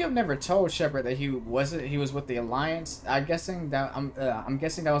 Jacob never told Shepard that he was with the Alliance. I'm guessing that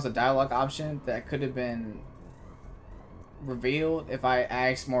was a dialogue option that could have been revealed if I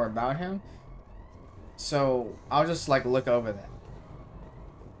asked more about him. So I'll just like look over that.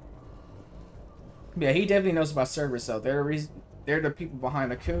 Yeah, he definitely knows about Cerberus, so they're the people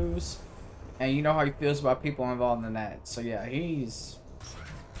behind the coups, and you know how he feels about people involved in that. So yeah, he's...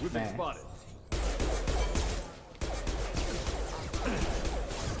 We've been spotted.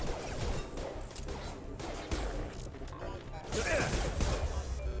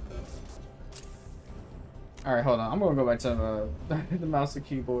 Alright, hold on. I'm gonna go back to the mouse and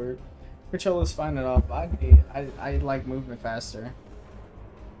keyboard. Controller's fine enough. I like moving faster.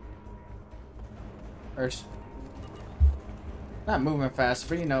 Or not moving fast,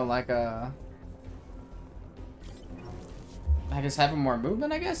 but you know, like I guess having more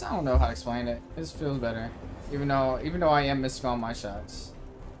movement. I guess I don't know how to explain it. It just feels better, even though I am missing all my shots.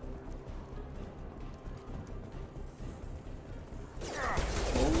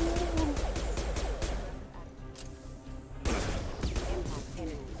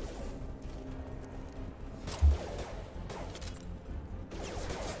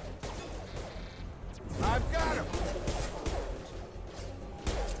 I've got him!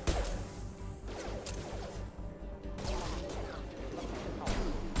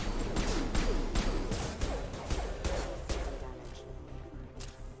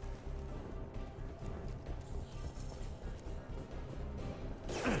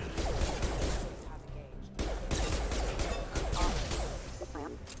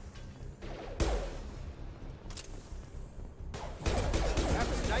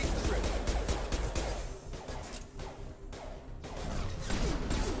 That's a nice trip.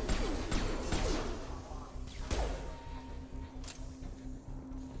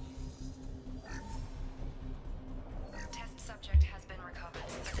 Test subject has been recovered,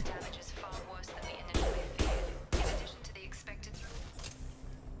 but the damage is far worse than we initially feared. In addition to the expected...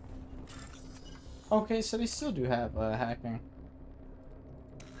 Okay, so they still do have hacking.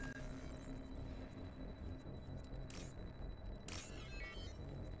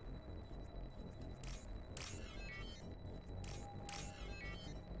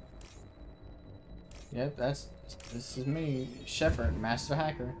 Yep, this is me, Shepard, Master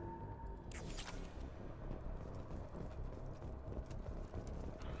Hacker.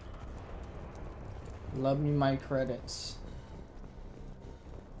 Love me my credits.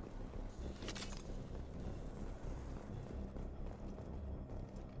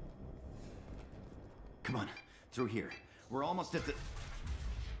 Come on, through here. We're almost at the...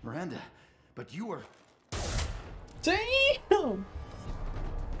 Miranda, but you were... Damn!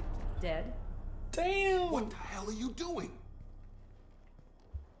 Dead? Damn! What the hell are you doing?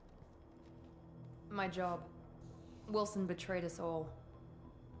 My job. Wilson betrayed us all.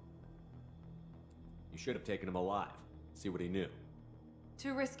 You should have taken him alive. See what he knew.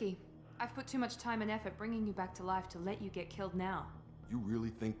 Too risky. I've put too much time and effort bringing you back to life to let you get killed now. You really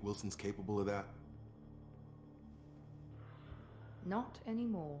think Wilson's capable of that? Not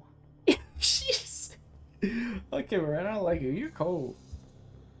anymore. Jeez. Okay, man, I don't like you. You're cold.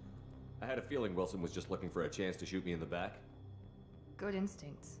 I had a feeling Wilson was just looking for a chance to shoot me in the back. Good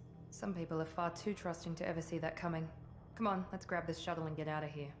instincts. Some people are far too trusting to ever see that coming. Come on, let's grab this shuttle and get out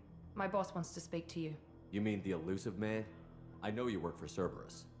of here. My boss wants to speak to you. You mean the elusive man? I know you work for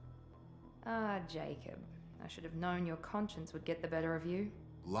Cerberus. Ah, Jacob. I should have known your conscience would get the better of you.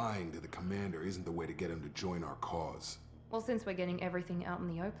 Lying to the commander isn't the way to get him to join our cause. Well, since we're getting everything out in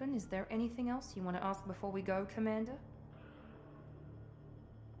the open, is there anything else you want to ask before we go, Commander?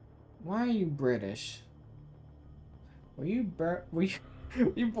 Why are you British? Were you born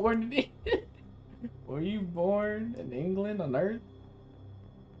in England? Were you born in England on Earth?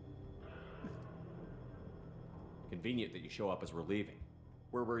 Convenient that you show up as we're leaving.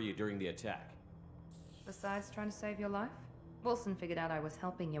 Where were you during the attack? Besides trying to save your life, Wilson figured out I was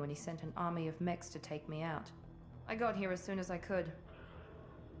helping you and he sent an army of mechs to take me out. I got here as soon as I could.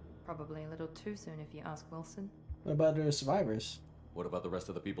 Probably a little too soon if you ask Wilson. What about the survivors? What about the rest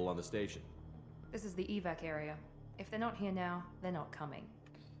of the people on the station? This is the evac area. If they're not here now, they're not coming.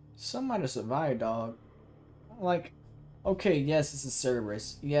 Some might have survived, dog. Like, okay, yes, it's a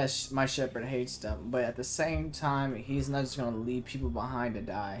Cerberus. Yes, my Shepard hates them, but at the same time, he's not just gonna leave people behind to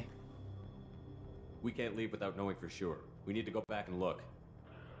die. We can't leave without knowing for sure. We need to go back and look.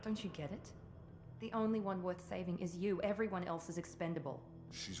 Don't you get it? The only one worth saving is you. Everyone else is expendable.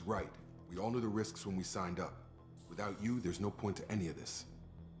 She's right. We all knew the risks when we signed up. Without you, there's no point to any of this.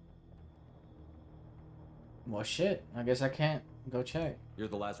 Well, shit. I guess I can't go check. You're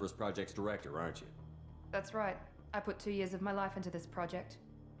the Lazarus Project's director, aren't you? That's right. I put 2 years of my life into this project.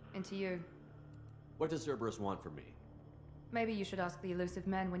 Into you. What does Cerberus want from me? Maybe you should ask the elusive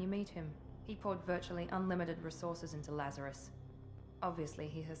man when you meet him. He poured virtually unlimited resources into Lazarus. Obviously,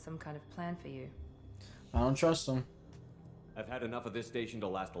 he has some kind of plan for you. I don't trust him. I've had enough of this station to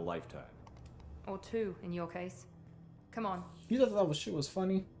last a lifetime. Or 2, in your case. Come on. You thought that shit was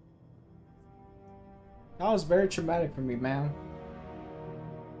funny? That was very traumatic for me, man.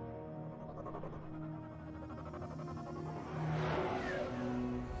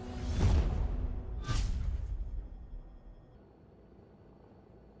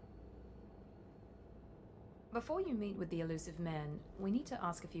 Before you meet with the elusive man, we need to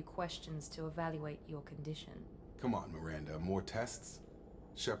ask a few questions to evaluate your condition. Come on, Miranda, more tests?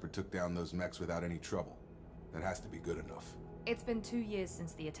 Shepard took down those mechs without any trouble. That has to be good enough. It's been 2 years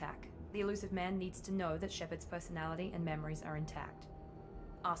since the attack. The elusive man needs to know that Shepard's personality and memories are intact.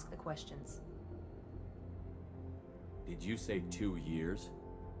 Ask the questions. Did you say 2 years?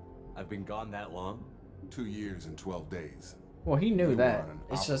 I've been gone that long? 2 years and 12 days. Well, he knew You that. were on an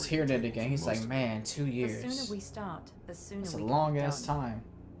It's just hearing it again. He's like, most of man, 2 years. The sooner we start, the sooner It's a we long get it ass done. time.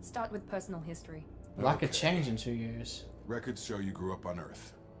 Start with personal history. A lot could change in 2 years. Records show you grew up on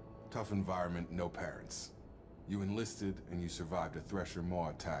Earth. Tough environment, no parents. You enlisted and you survived a Thresher Maw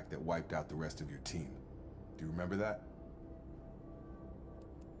attack that wiped out the rest of your team. Do you remember that?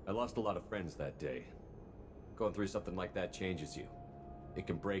 I lost a lot of friends that day. Going through something like that changes you. It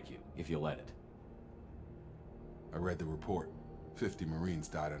can break you if you let it. I read the report. 50 Marines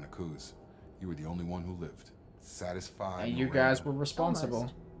died on a cruise. You were the only one who lived. Satisfied. And you guys were responsible.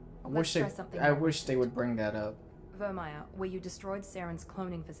 Almost. I wish they would bring that up. Vermeer, where you destroyed Saren's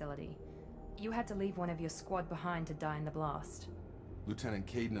cloning facility. You had to leave one of your squad behind to die in the blast. Lieutenant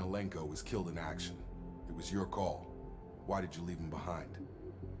Caden Alenko was killed in action. It was your call. Why did you leave him behind?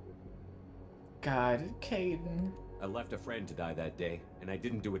 God, Caden. I left a friend to die that day, and I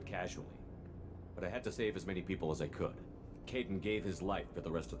didn't do it casually. But I had to save as many people as I could. Caden gave his life for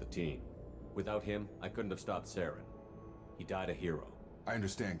the rest of the team. Without him, I couldn't have stopped Saren. He died a hero. I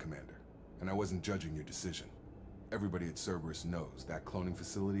understand, Commander, and I wasn't judging your decision. Everybody at Cerberus knows that cloning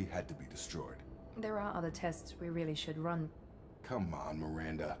facility had to be destroyed. There are other tests we really should run. Come on,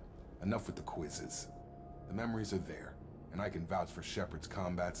 Miranda. Enough with the quizzes. The memories are there, and I can vouch for Shepard's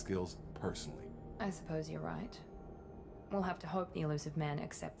combat skills personally. I suppose you're right. We'll have to hope the elusive man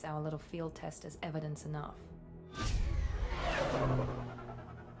accepts our little field test as evidence enough.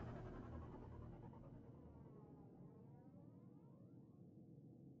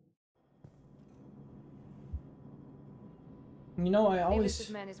 You know, I The always...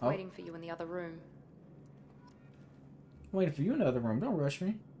 elusive man is Oh. waiting for you in the other room. Waiting for you in the other room. Don't rush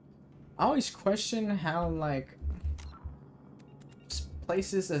me. I always question how, like,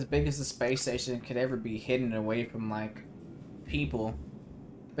 places as big as the space station could ever be hidden away from, like, people.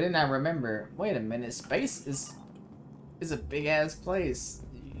 But then I remember, wait a minute, space is a big ass place.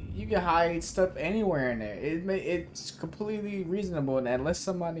 You can hide stuff anywhere in there. It's completely reasonable, and unless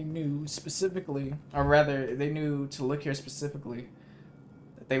somebody knew specifically, or rather, they knew to look here specifically,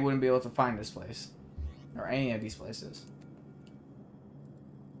 that they wouldn't be able to find this place or any of these places.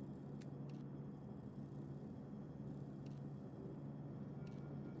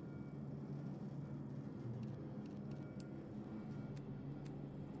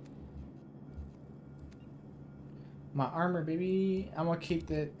 My armor, baby. I'm gonna keep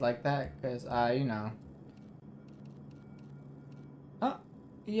it like that because you know. Oh,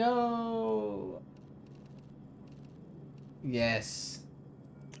 yo. Yes.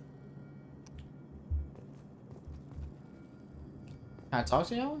 Can I talk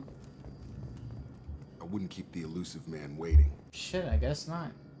to y'all? I wouldn't keep the elusive man waiting. Shit, I guess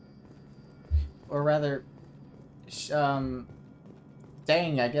not. Or rather,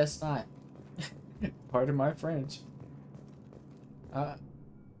 dang, I guess not. Pardon my French. I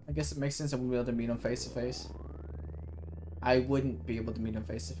guess it makes sense that we'll be able to meet him face to face. I wouldn't be able to meet him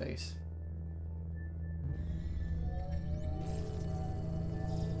face to face.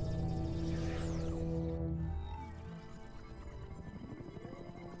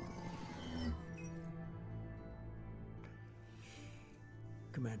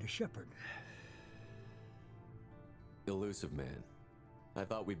 Commander Shepard. Elusive man. I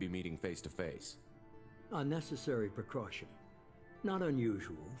thought we'd be meeting face to face. Unnecessary precaution. Not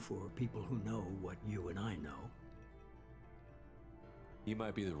unusual for people who know what you and I know. You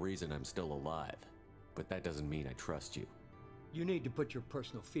might be the reason I'm still alive, but that doesn't mean I trust you. You need to put your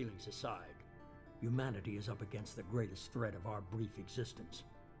personal feelings aside. Humanity is up against the greatest threat of our brief existence.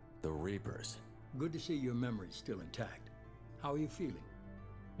 The Reapers. Good to see your memory's still intact. How are you feeling?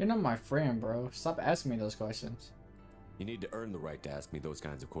 You're not my friend, bro. Stop asking me those questions. You need to earn the right to ask me those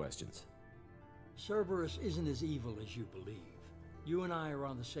kinds of questions. Cerberus isn't as evil as you believe. You and I are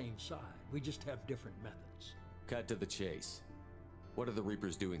on the same side. We just have different methods. Cut to the chase. What are the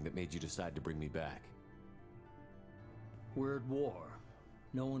Reapers doing that made you decide to bring me back? We're at war.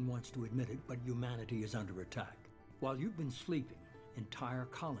 No one wants to admit it, but humanity is under attack. While you've been sleeping, entire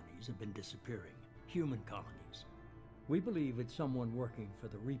colonies have been disappearing. Human colonies. We believe it's someone working for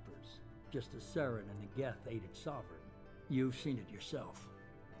the Reapers, just as Saren and the Geth aided Sovereign. You've seen it yourself.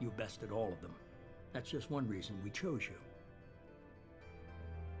 You bested all of them. That's just one reason we chose you.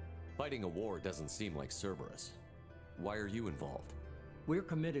 Fighting a war doesn't seem like Cerberus. Why are you involved? We're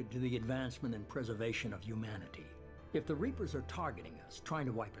committed to the advancement and preservation of humanity. If the Reapers are targeting us, trying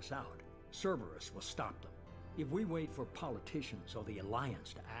to wipe us out, Cerberus will stop them. If we wait for politicians or the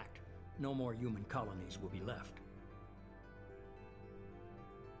Alliance to act, no more human colonies will be left.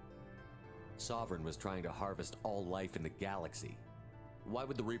 Sovereign was trying to harvest all life in the galaxy. Why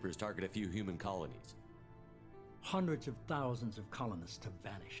would the Reapers target a few human colonies? Hundreds of thousands of colonists have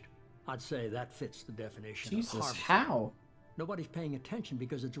vanished. I'd say that fits the definition Jesus, of harvest. how? Nobody's paying attention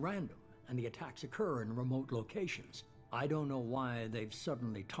because it's random, and the attacks occur in remote locations. I don't know why they've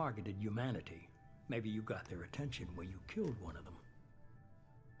suddenly targeted humanity. Maybe you got their attention when you killed one of them.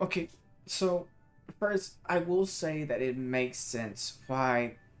 Okay, so first, I will say that it makes sense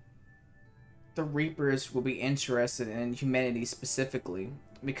why the Reapers will be interested in humanity specifically.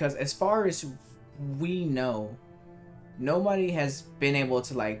 Because as far as we know, nobody has been able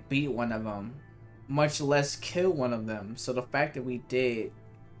to, like, beat one of them, much less kill one of them. So the fact that we did,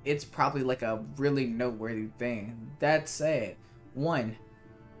 it's probably like a really noteworthy thing. That said, one,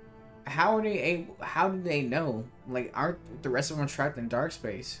 how are they able, how do they know? Like, aren't the rest of them trapped in dark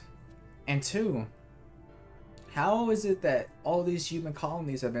space? And two, how is it that all these human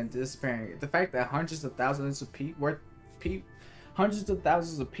colonies have been disappearing? The fact that hundreds of thousands of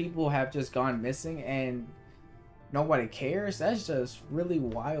people have just gone missing and nobody cares, that's just really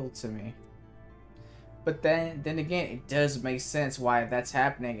wild to me. But then again, it does make sense why that's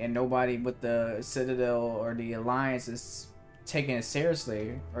happening and nobody with the Citadel or the Alliance is taking it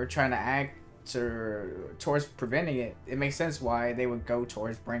seriously or trying to act towards preventing it. It makes sense why they would go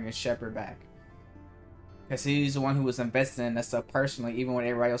towards bringing Shepard back. Because he's the one who was investing in that stuff personally, even when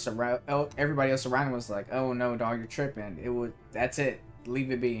everybody else around him was like, oh no, dog, you're tripping. That's it.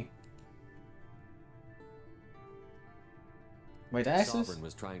 Leave it be. Wait, did I ask this? Sovereign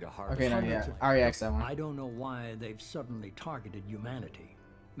was trying to harvest. Okay, no, yeah. I already asked that one. I don't know why they've suddenly targeted humanity.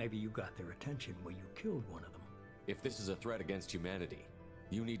 Maybe you got their attention when you killed one of them. If this is a threat against humanity,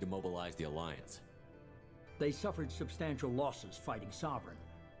 you need to mobilize the Alliance. They suffered substantial losses fighting Sovereign.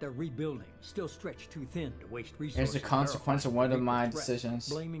 They're rebuilding, still stretched too thin to waste resources. There's a consequence of one of my decisions.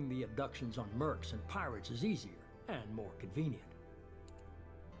 Blaming the abductions on mercs and pirates is easier and more convenient.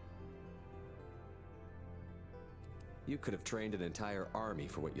 You could have trained an entire army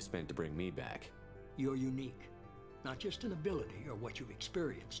for what you spent to bring me back. You're unique, not just in ability or what you've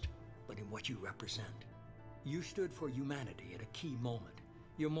experienced, but in what you represent. You stood for humanity at a key moment.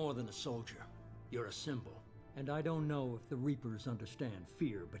 You're more than a soldier. You're a symbol. And I don't know if the Reapers understand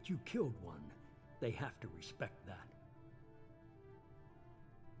fear, but you killed one. They have to respect that.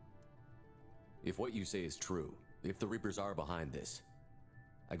 If what you say is true, if the Reapers are behind this,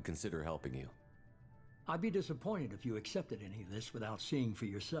 I'd consider helping you. I'd be disappointed if you accepted any of this without seeing for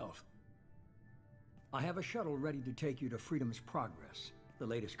yourself. I have a shuttle ready to take you to Freedom's Progress, the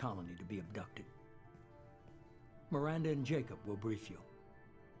latest colony to be abducted. Miranda and Jacob will brief you.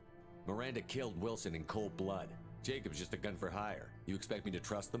 Miranda killed Wilson in cold blood. Jacob's just a gun for hire. You expect me to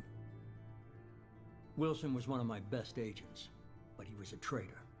trust them? Wilson was one of my best agents, but he was a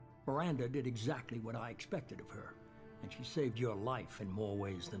traitor. Miranda did exactly what I expected of her, and she saved your life in more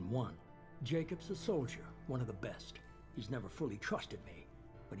ways than one. Jacob's a soldier, one of the best. He's never fully trusted me,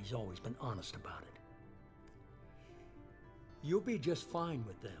 but he's always been honest about it. You'll be just fine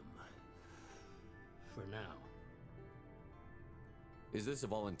with them. For now. Is this a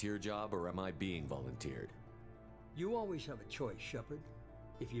volunteer job, or am I being volunteered? You always have a choice, Shepard.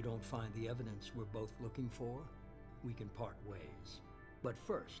 If you don't find the evidence we're both looking for, we can part ways. But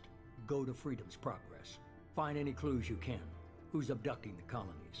first, go to Freedom's Progress. Find any clues you can. Who's abducting the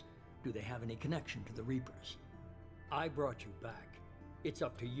colonies? Do they have any connection to the Reapers? I brought you back. It's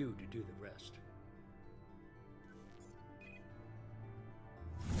up to you to do the rest.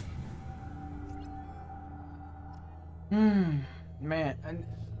 Man,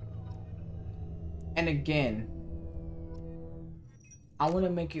 and again, I want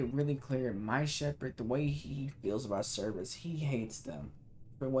to make it really clear, my Shepard, the way he feels about Cerberus, he hates them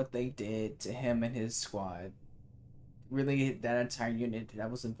for what they did to him and his squad. Really, that entire unit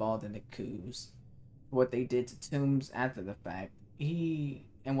that was involved in the coups, what they did to Toombs after the fact,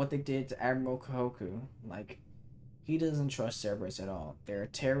 and what they did to Admiral Kohoku, like, he doesn't trust Cerberus at all. They're a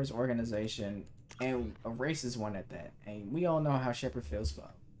terrorist organization, and a racist one at that. And we all know how Shepard feels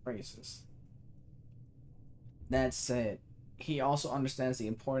about racists. That said, he also understands the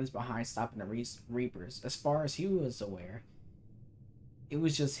importance behind stopping the Reapers. As far as he was aware, it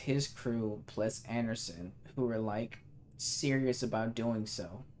was just his crew plus Anderson who were, like, serious about doing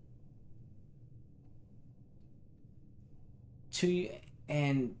so.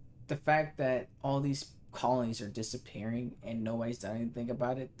 And the fact that all these colonies are disappearing and nobody's done anything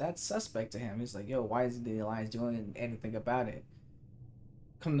about it, that's suspect to him. He's like, yo, why isn't the Alliance doing anything about it?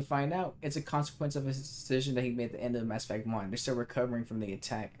 Come to find out, it's a consequence of his decision that he made at the end of Mass Effect 1. They're still recovering from the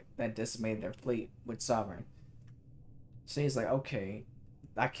attack that decimated their fleet with Sovereign. So he's like, okay,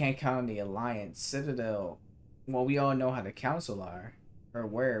 I can't count on the Alliance. Citadel, well, we all know how the Council are. Or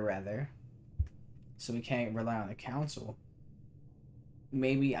were, rather. So we can't rely on the Council.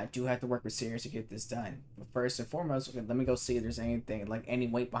 Maybe I do have to work with Sirius to get this done. But first and foremost, okay, let me go see if there's anything, like any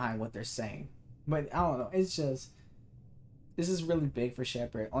weight behind what they're saying. But I don't know, it's just... This is really big for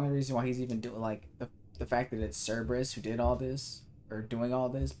Shepard. Only reason why he's even doing, like, the fact that it's Cerberus who did all this, or doing all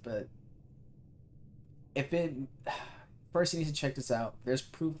this, but if it... First he needs to check this out. There's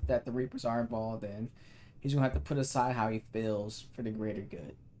proof that the Reapers are involved, and he's gonna have to put aside how he feels for the greater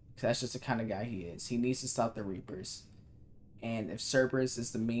good. Because that's just the kind of guy he is. He needs to stop the Reapers. And if Cerberus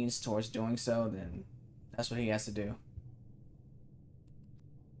is the means towards doing so, then that's what he has to do.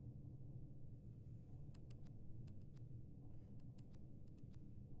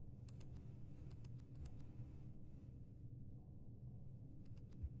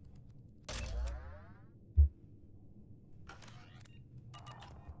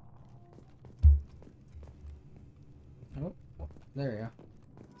 Oh, there we go.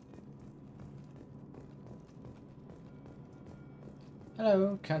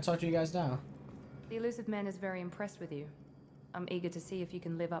 Hello, can I talk to you guys now? The elusive man is very impressed with you. I'm eager to see if you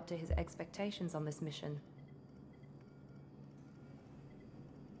can live up to his expectations on this mission.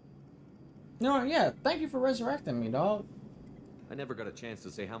 No, yeah, thank you for resurrecting me, dog. I never got a chance to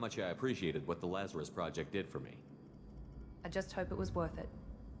say how much I appreciated what the Lazarus Project did for me. I just hope it was worth it.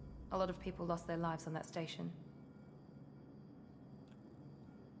 A lot of people lost their lives on that station.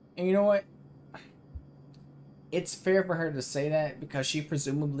 And you know what? It's fair for her to say that because she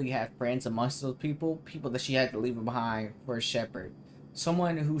presumably had friends amongst those people that she had to leave behind for Shepard.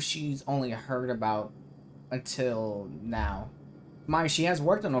 Someone who she's only heard about until now. Mind, she has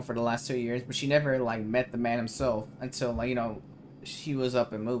worked on him for the last 2 years, but she never, like, met the man himself until, like, you know, she was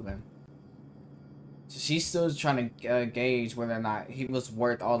up and moving. So she's still trying to gauge whether or not he was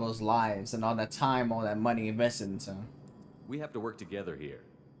worth all those lives and all that time, all that money invested into him. We have to work together here.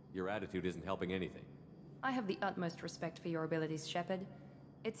 Your attitude isn't helping anything. I have the utmost respect for your abilities, Shepard.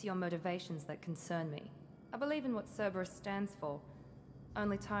 It's your motivations that concern me. I believe in what Cerberus stands for.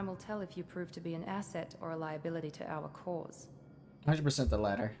 Only time will tell if you prove to be an asset or a liability to our cause. 100% the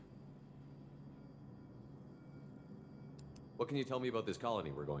latter. What can you tell me about this colony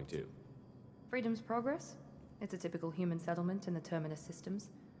we're going to? Freedom's Progress? It's a typical human settlement in the Terminus systems.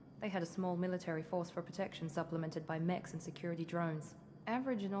 They had a small military force for protection supplemented by mechs and security drones.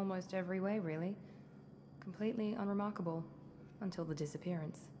 Average in almost every way, really. Completely unremarkable. Until the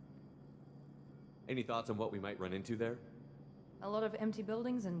disappearance. Any thoughts on what we might run into there? A lot of empty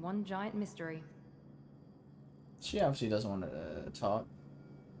buildings and one giant mystery. She obviously doesn't want to talk.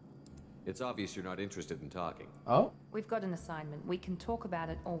 It's obvious you're not interested in talking. Oh? We've got an assignment. We can talk about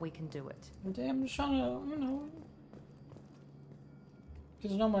it or we can do it. Damn, I'm just trying to, you know... Get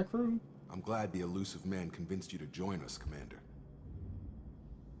to know my crew. I'm glad the elusive man convinced you to join us, Commander.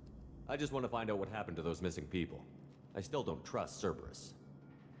 I just want to find out what happened to those missing people. I still don't trust Cerberus.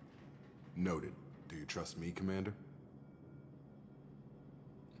 Noted. Do you trust me, Commander?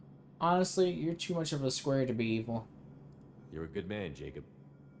 Honestly, you're too much of a square to be evil. You're a good man, Jacob.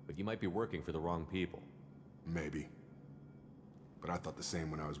 But you might be working for the wrong people. Maybe. But I thought the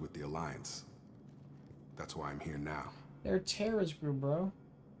same when I was with the Alliance. That's why I'm here now. They're a terrorist group, bro.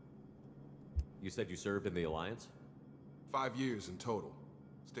 You said you served in the Alliance? 5 years in total.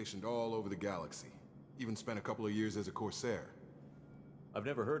 Stationed all over the galaxy. Even spent a couple of years as a Corsair. I've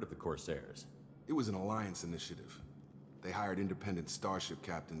never heard of the Corsairs. It was an Alliance initiative. They hired independent starship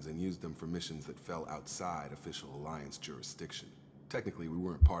captains and used them for missions that fell outside official Alliance jurisdiction. Technically, we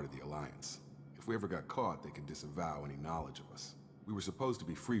weren't part of the Alliance. If we ever got caught, they could disavow any knowledge of us. We were supposed to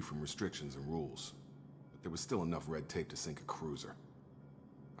be free from restrictions and rules. But there was still enough red tape to sink a cruiser.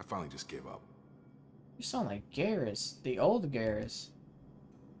 I finally just gave up. You sound like Garrus, the old Garrus.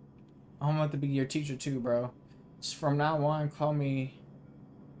 I'm about to be your teacher too, bro. Just from now on, call me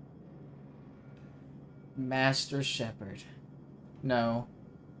Master Shepard. No.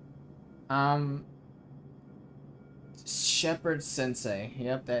 Shepard Sensei.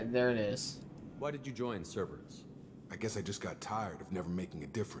 Yep, there it is. Why did you join Cerberus? I guess I just got tired of never making a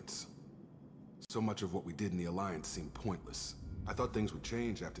difference. So much of what we did in the Alliance seemed pointless. I thought things would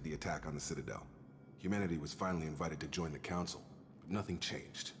change after the attack on the Citadel. Humanity was finally invited to join the Council, but nothing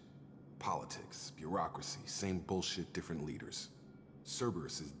changed. Politics, bureaucracy, same bullshit, different leaders.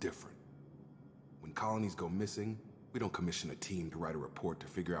 Cerberus is different. When colonies go missing, we don't commission a team to write a report to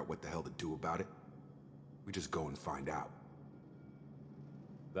figure out what the hell to do about it. We just go and find out.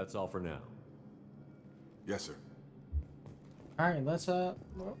 That's all for now. Yes, sir. Alright, let's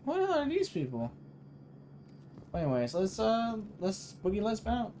what are these people? Anyways, let's boogie, let's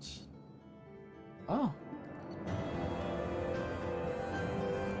bounce. Oh.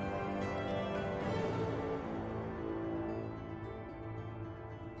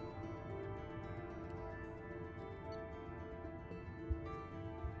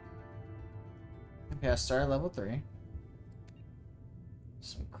 Okay, I started level 3.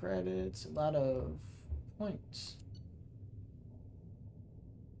 Some credits, a lot of points.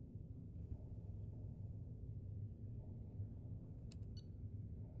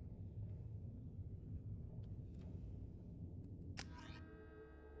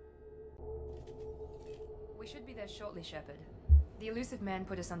 We should be there shortly, Shepard. The elusive man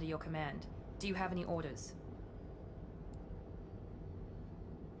put us under your command. Do you have any orders?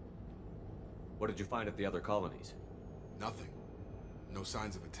 What did you find at the other colonies? Nothing. No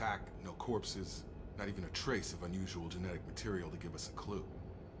signs of attack, no corpses, not even a trace of unusual genetic material to give us a clue.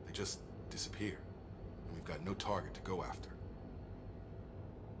 They just disappear, and we've got no target to go after.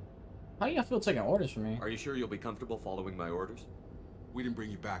 How do y'all feel taking orders from me? Are you sure you'll be comfortable following my orders? We didn't bring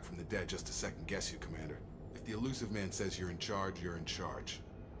you back from the dead just to second guess you, Commander. If the elusive man says you're in charge, you're in charge.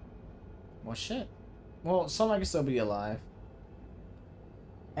 Well, shit. Well, someone can still be alive.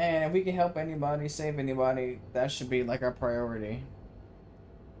 And if we can help anybody, save anybody, that should be like our priority.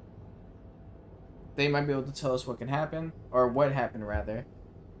 They might be able to tell us what can happen, or what happened rather.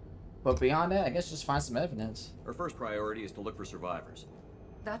 But beyond that, I guess just find some evidence. Our first priority is to look for survivors.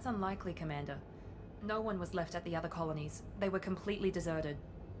 That's unlikely, Commander. No one was left at the other colonies. They were completely deserted.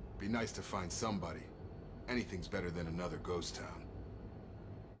 Be nice to find somebody. Anything's better than another ghost town.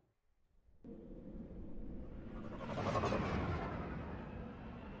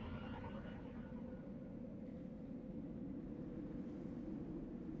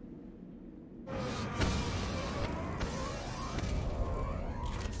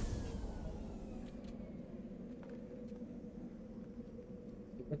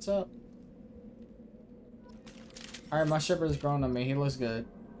 What's up? Alright, my Shepard is growing on me. He looks good.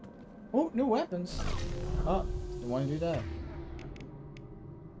 Oh, new weapons. Oh, you want to do that?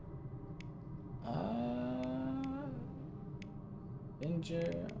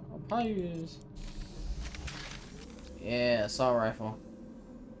 Ninja. I'll probably use. Yeah, assault rifle.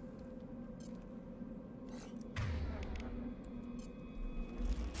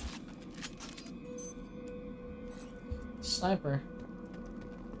 Sniper.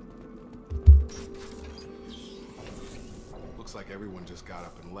 Looks like everyone just got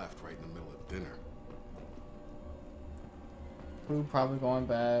up and left right in the middle of dinner. Food probably going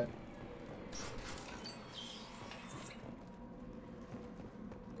bad.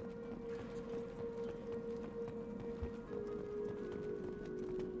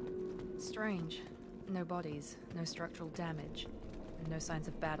 Strange. No bodies, no structural damage, and no signs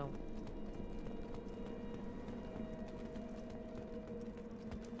of battle.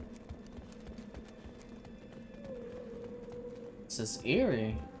 This is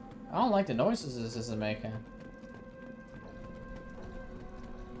eerie. I don't like the noises this is making.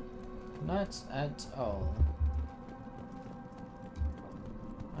 Not at all.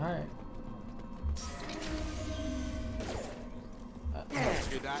 Alright.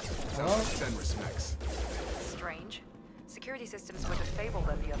 Hear that? Sounds like 10 respects. Strange. Security systems were disabled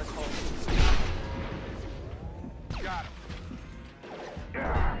at the other colonies. Got him.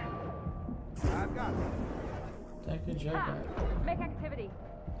 I've got him. Take a joke out. Make activity.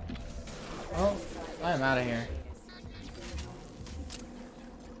 Oh, I am out of here.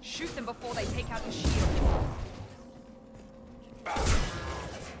 Shoot them before they take out the shield.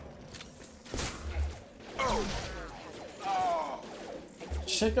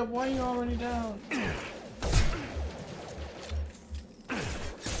 Shake up, why are you already down?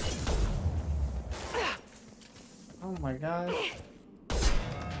 Oh my god.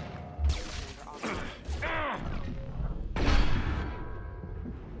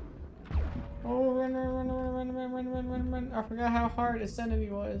 Oh, run. I forgot how hard Ascendancy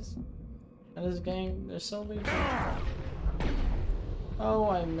was. In this game, they're so lethal. Oh,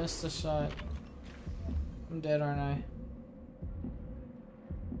 I missed the shot. I'm dead, aren't I?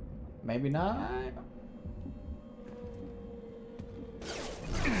 Maybe not.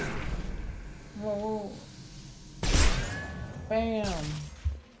 Whoa. Bam.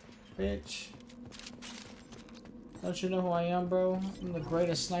 Bitch. Don't you know who I am, bro? I'm the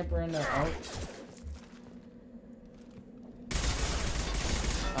greatest sniper in the... Oh.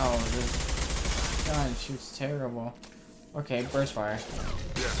 Oh, this gun shoots terrible. Okay, burst fire.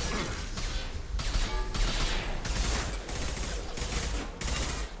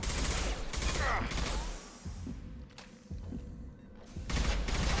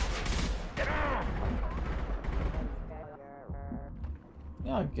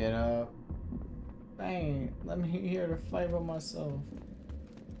 Y'all get up. Bang, let me here to fight by myself.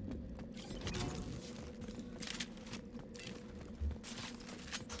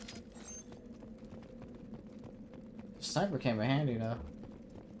 Sniper came in handy though.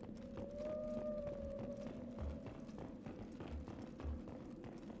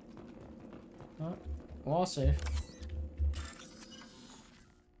 Oh, wall safe.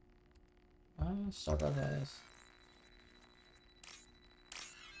 Suck on ass.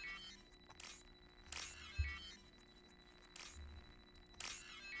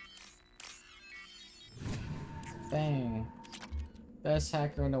 Bang. Best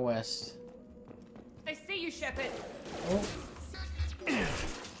hacker in the West. I see you, Shepard. Oh.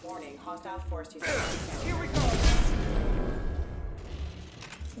 Warning, hostile force user. Here we go.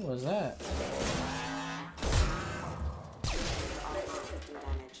 What was that?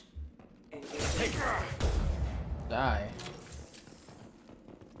 Die.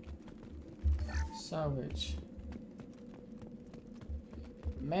 Salvage.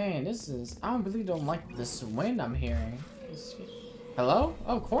 Man, this is... I don't like this wind I'm hearing. Hello?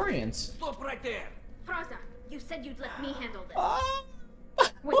 Oh, Quarians. Stop right there. Praza, you said you'd let me handle this.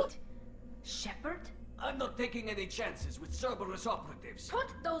 Wait. Shepard? I'm not taking any chances with Cerberus operatives. Put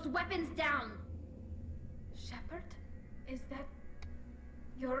those weapons down. Shepard? Is that...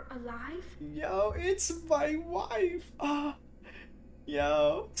 You're alive? Yo, it's my wife.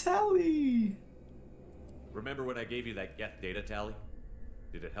 Yo, Tally. Remember when I gave you that Geth data tally?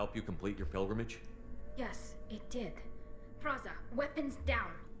 Did it help you complete your pilgrimage? Yes, it did. Praza, weapons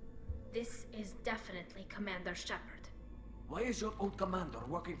down. This is definitely Commander Shepard. Why is your old commander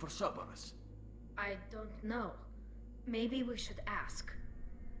working for Cerberus? I don't know. Maybe we should ask.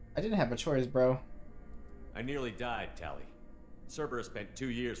 I didn't have a choice, bro. I nearly died, Tally. Cerberus spent 2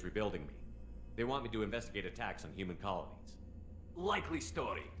 years rebuilding me. They want me to investigate attacks on human colonies. Likely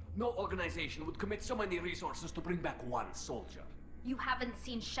story. No organization would commit so many resources to bring back one soldier. You haven't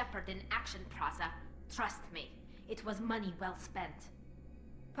seen Shepard in action, Praza. Trust me, it was money well spent.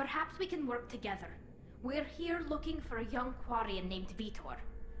 Perhaps we can work together. We're here looking for a young Quarian named Vitor.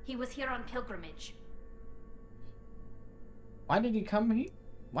 He was here on pilgrimage. Why did he come here?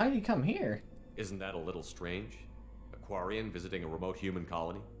 Why did he come here? Isn't that a little strange? A Quarian visiting a remote human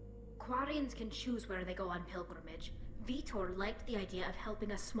colony? Quarians can choose where they go on pilgrimage. Vitor liked the idea of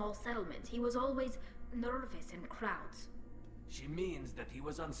helping a small settlement. He was always nervous in crowds. She means that he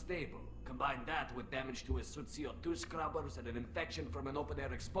was unstable. Combine that with damage to his CO2 scrubbers and an infection from an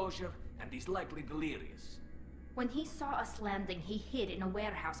open-air exposure, and he's likely delirious. When he saw us landing, he hid in a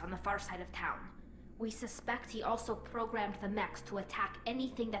warehouse on the far side of town. We suspect he also programmed the mechs to attack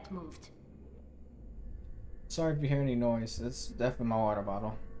anything that moved. Sorry if you hear any noise. It's definitely my water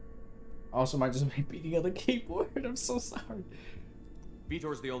bottle. Also, might just be beating on the keyboard. I'm so sorry.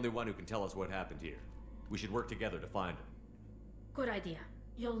 Vitor's the only one who can tell us what happened here. We should work together to find him. Good idea.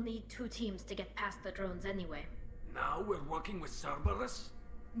 You'll need 2 teams to get past the drones anyway. Now we're working with Cerberus?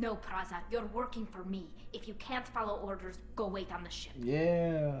 No, Praza. You're working for me. If you can't follow orders, go wait on the ship.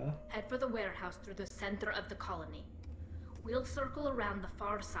 Yeah. Head for the warehouse through the center of the colony. We'll circle around the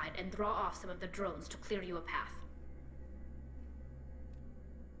far side and draw off some of the drones to clear you a path.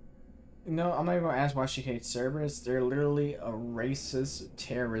 No, I'm not even gonna ask why she hates Cerberus. They're literally a racist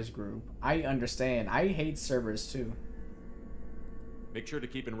terrorist group. I understand. I hate Cerberus too. Make sure to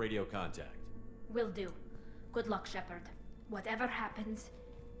keep in radio contact. Will do. Good luck, Shepard. Whatever happens,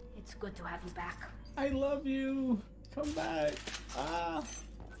 it's good to have you back. I love you. Come back.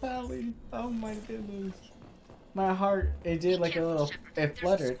 Sally. Oh my goodness. My heart, it did like a little, it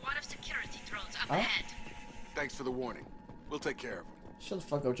fluttered. Squad of security drones up ahead. Thanks for the warning. We'll take care of them. Shut the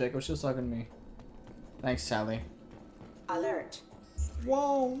fuck up, Jacob. She was talking to me. Thanks, Sally. Alert.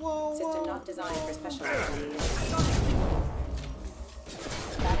 Whoa, whoa, System whoa. not designed for special enemies.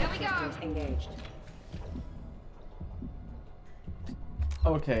 Here we go. Engaged.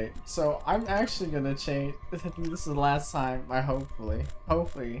 Okay, so I'm actually gonna change. This is the last time. Hopefully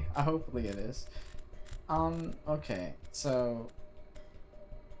it is. Okay, so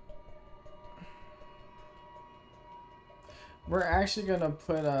we're actually gonna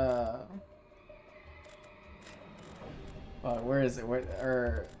put where is it?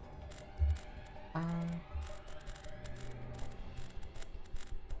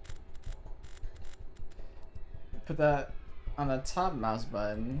 Put that on the top mouse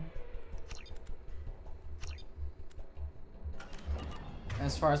button.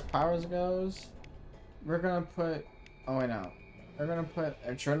 As far as powers goes, we're gonna put, oh wait no, we're gonna put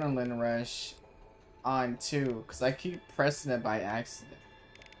Adrenaline Rush on 2, because I keep pressing it by accident.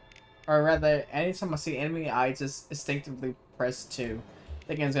 Or rather, anytime I see enemy, I just instinctively press 2.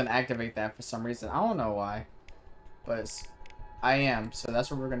 Thinking it's gonna activate that for some reason. I don't know why, but I am, so that's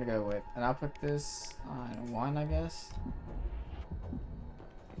what we're gonna go with. And I'll put this on 1, I guess.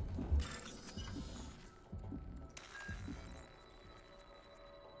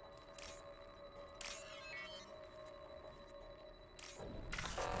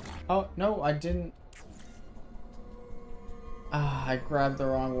 Oh, no, I didn't. Ah, I grabbed the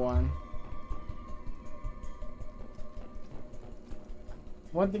wrong one.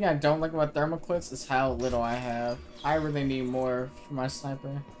 One thing I don't like about thermoclips is how little I have. I really need more for my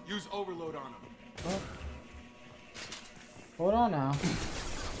sniper. Use overload on him. Oh. Hold on now.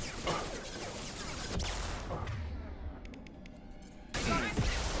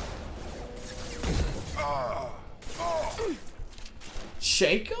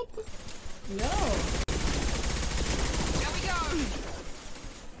 Jacob? No. Here we go.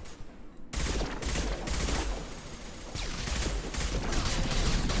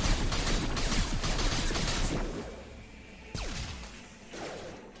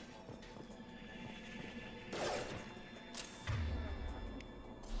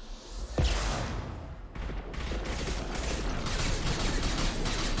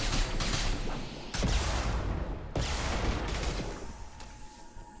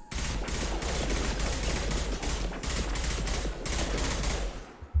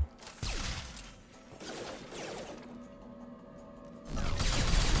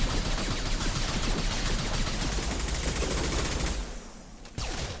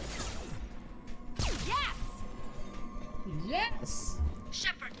 Yes!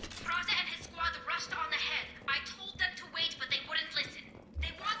 Shepard, Praza and his squad rushed on ahead. I told them to wait, but they wouldn't listen.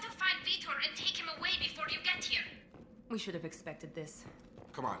 They want to find Vitor and take him away before you get here. We should have expected this.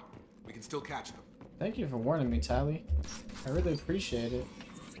 Come on, we can still catch them. Thank you for warning me, Tally. I really appreciate it.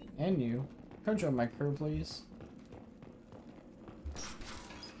 And you. Come join my crew, please.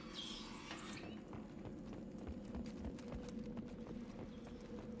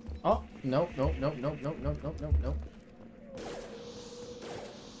 Oh, nope, nope, nope, nope, nope, nope, nope, nope, nope.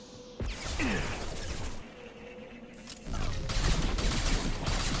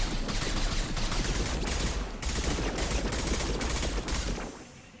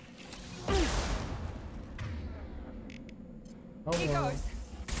 Oh, Here well. goes.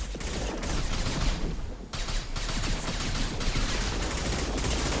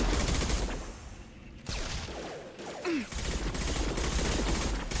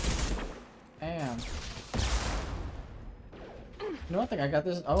 Damn. You know, I think I got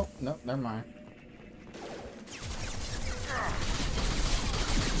this. Oh, no, never mind.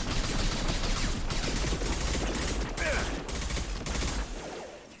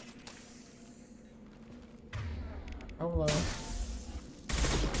 Oh, hello.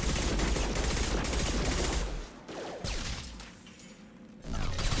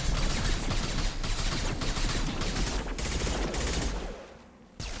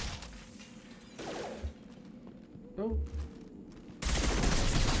 Oh.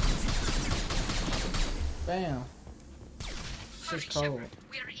 Bam. It's just cold. Shepard,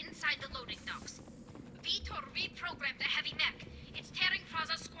 we're inside the loading docks. Vitor reprogrammed the heavy mech. It's tearing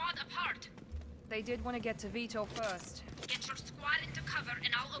Praza's squad apart. They did want to get to Vitor first. Get your squad into cover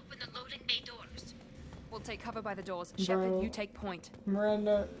and I'll open the loading bay doors. We'll take cover by the doors. Bro. Shepard, you take point.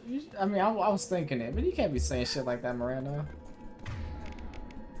 Miranda, I mean, I was thinking it, but you can't be saying shit like that, Miranda.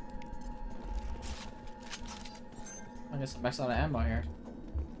 I guess I'm out of ammo here.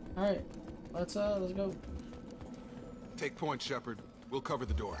 Alright, let's go. Take point, Shepard. We'll cover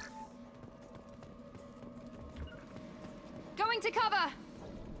the door. Going to cover!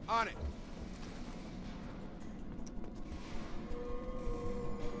 On it!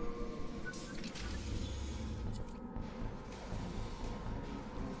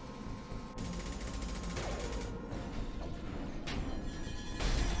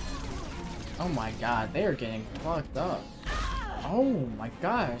 Oh my god, they are getting fucked up. Oh my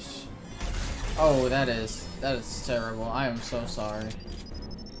gosh. Oh, that is terrible. I am so sorry.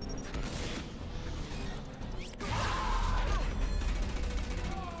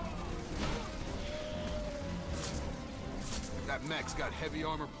 That mech's got heavy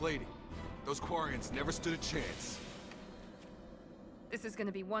armor plating. Those Quarians never stood a chance. This is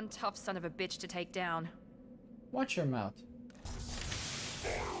gonna be one tough son of a bitch to take down. Watch your mouth.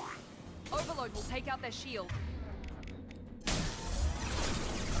 Overload will take out their shield.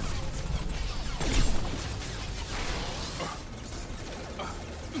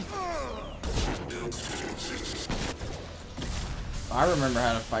 I remember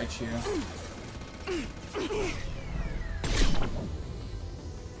how to fight you.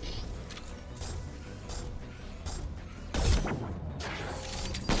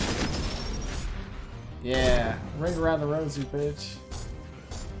 Yeah, ring around the rosy, bitch.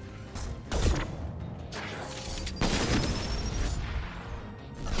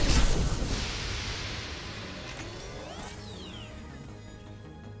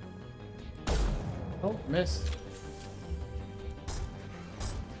 Oh, missed.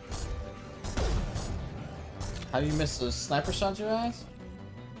 How do you miss the sniper shot your ass?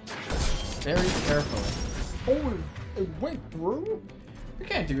 Very carefully. Oh, it went through? You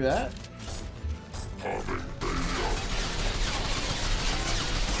can't do that.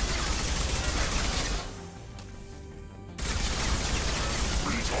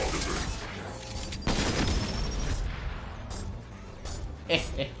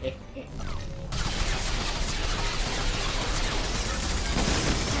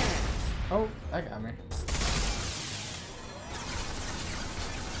 Oh, that got me.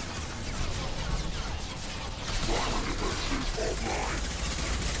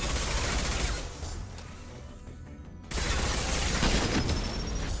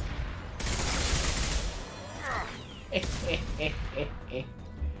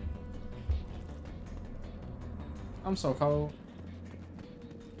 I'm so cold.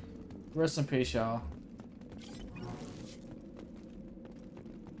 Rest in peace, y'all.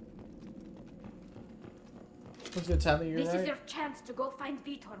 What's good, Tally? You're This right? is your chance to go find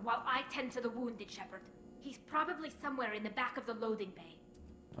Vitor while I tend to the wounded, Shepard. He's probably somewhere in the back of the loading bay.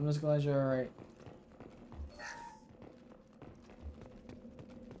 I'm just glad you're alright.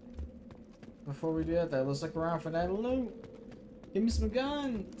 Before we do that, let's look around for that loot. Give me some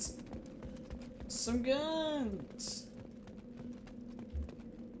guns. Some guns.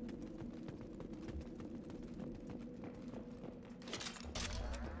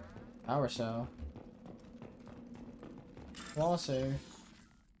 Power cell. Wall save.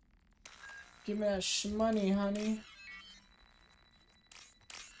 Give me that shmoney, honey.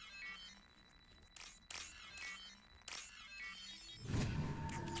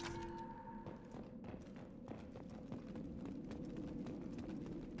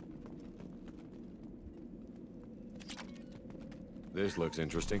 This looks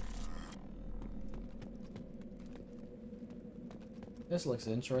interesting. This looks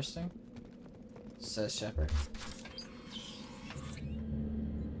interesting, says Shepard.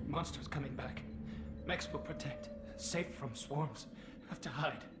 Monsters coming back. Mechs will protect. Safe from swarms. Have to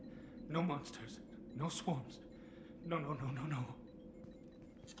hide. No monsters. No swarms. No, no, no, no, no.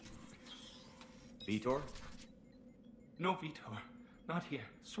 Vitor? No, Vitor. Not here.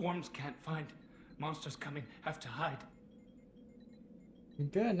 Swarms can't find. Monsters coming. Have to hide. You're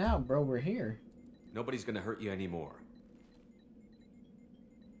good now, bro. We're here. Nobody's gonna hurt you anymore.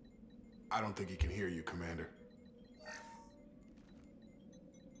 I don't think he can hear you, Commander.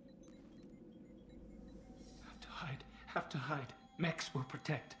 Have to hide. Have to hide. Mechs will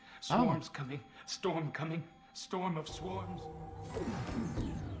protect. Swarms coming. Storm coming. Storm of swarms.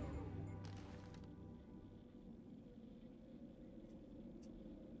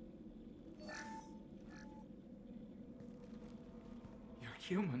 You're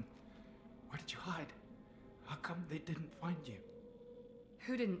human. Where did you hide? How come they didn't find you?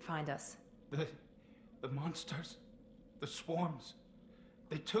 Who didn't find us? The monsters. The swarms.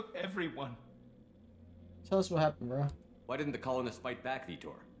 They took everyone. Tell us what happened, bro. Why didn't the colonists fight back,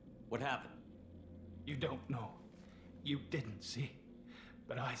 Vitor? What happened? You don't know. You didn't see.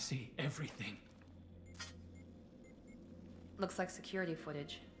 But I see everything. Looks like security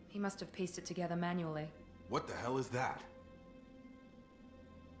footage. He must have pieced it together manually. What the hell is that?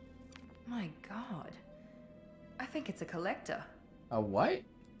 My god. I think it's a collector. A what?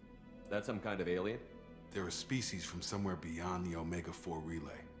 Is that some kind of alien? They're a species from somewhere beyond the Omega-4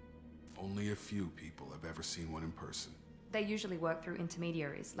 relay. Only a few people have ever seen one in person. They usually work through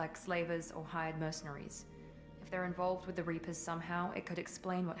intermediaries, like slavers or hired mercenaries. If they're involved with the Reapers somehow, it could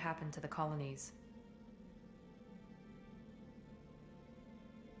explain what happened to the colonies.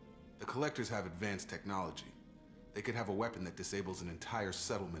 The Collectors have advanced technology. They could have a weapon that disables an entire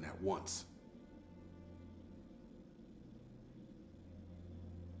settlement at once.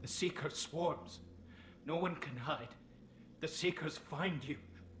 The Seeker swarms. No one can hide. The Seekers find you,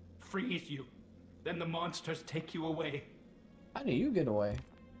 freeze you, then the monsters take you away. How do you get away?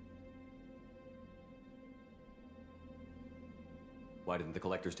 Why didn't the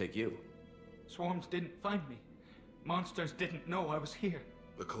collectors take you? Swarms didn't find me. Monsters didn't know I was here.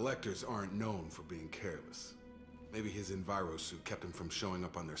 The Collectors aren't known for being careless. Maybe his enviro suit kept him from showing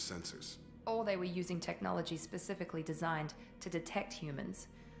up on their sensors. Or they were using technology specifically designed to detect humans.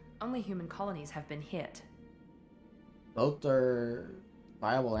 Only human colonies have been hit. Both are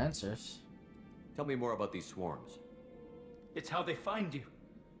viable answers. Tell me more about these swarms. It's how they find you.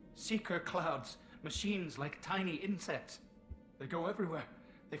 Seeker clouds, machines like tiny insects. They go everywhere.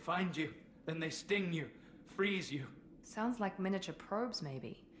 They find you, then they sting you, freeze you. Sounds like miniature probes,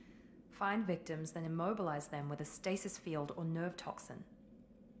 maybe. Find victims, then immobilize them with a stasis field or nerve toxin.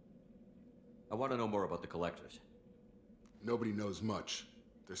 I want to know more about the collectors. Nobody knows much.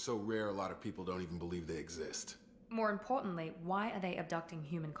 They're so rare, a lot of people don't even believe they exist. More importantly, why are they abducting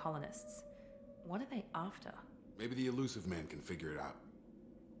human colonists? What are they after? Maybe the elusive man can figure it out.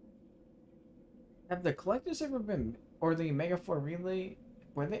 Have the collectors ever been, or the Omega 4 relay,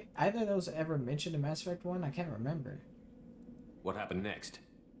 were they either of those ever mentioned in Mass Effect 1? I can't remember. What happened next?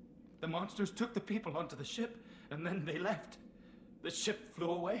 The monsters took the people onto the ship, and then they left. The ship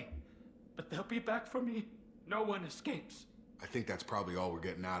flew away. But they'll be back for me. No one escapes. I think that's probably all we're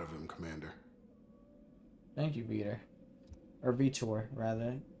getting out of him, Commander. Thank you, Vitor. Or Vitor,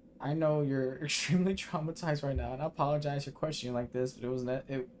 rather. I know you're extremely traumatized right now, and I apologize for questioning like this, but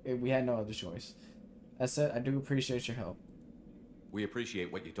we had no other choice. That said, I do appreciate your help. We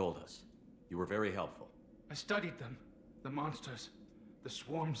appreciate what you told us. You were very helpful. I studied them. The monsters. The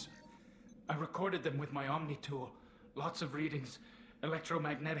swarms. I recorded them with my Omni tool. Lots of readings.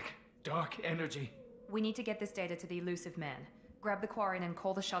 Electromagnetic. Dark energy. We need to get this data to the elusive man. Grab the Quarian and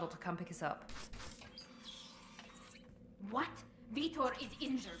call the shuttle to come pick us up. What? Vitor is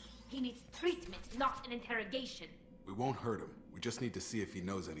injured. He needs treatment, not an interrogation. We won't hurt him. We just need to see if he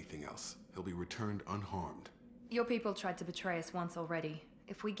knows anything else. He'll be returned unharmed. Your people tried to betray us once already.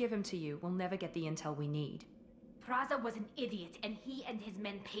 If we give him to you, we'll never get the intel we need. Praza was an idiot, and he and his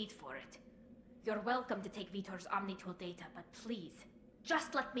men paid for it. You're welcome to take Vitor's Omnitool data, but please,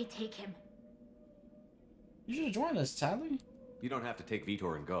 just let me take him. You should join us, Tally. You don't have to take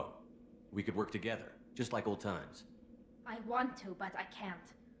Vitor and go. We could work together, just like old times. I want to, but I can't.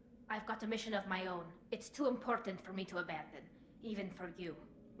 I've got a mission of my own. It's too important for me to abandon, even for you.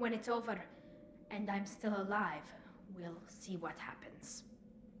 When it's over, and I'm still alive, we'll see what happens.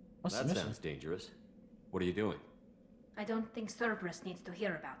 That sounds dangerous. What are you doing? I don't think Cerberus needs to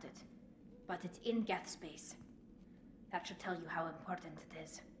hear about it, but it's in Geth space. That should tell you how important it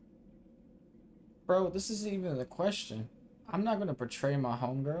is. Bro, this isn't even a question. I'm not gonna betray my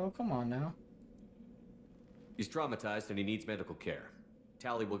homegirl. Come on now. He's traumatized and he needs medical care.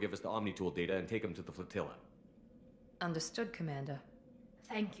 Tally will give us the Omnitool data and take him to the flotilla. Understood, Commander.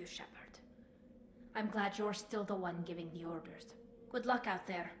 Thank you, Shepard. I'm glad you're still the one giving the orders. Good luck out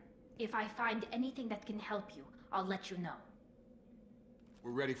there. If I find anything that can help you, I'll let you know.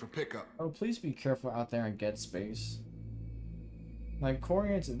 We're ready for pickup. Oh, please be careful out there in Get space. Like,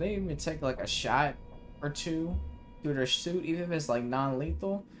 Quarians, if they even take like a shot or two through their suit, even if it's like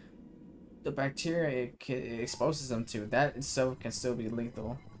non-lethal, the bacteria it exposes them to, that itself can still be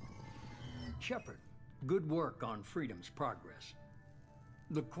lethal. Shepard, good work on Freedom's progress.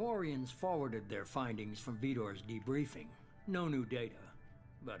 The Quarians forwarded their findings from Vitor's debriefing. No new data,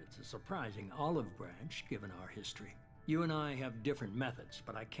 but it's a surprising olive branch given our history. You and I have different methods,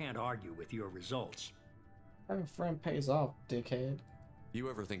 but I can't argue with your results. Having a friend pays off, dickhead. You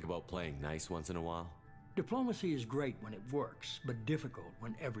ever think about playing nice once in a while? Diplomacy is great when it works, but difficult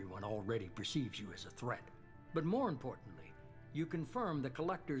when everyone already perceives you as a threat. But more importantly, you confirm the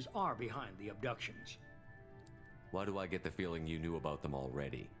collectors are behind the abductions. Why do I get the feeling you knew about them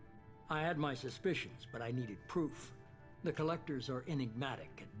already? I had my suspicions, but I needed proof. The collectors are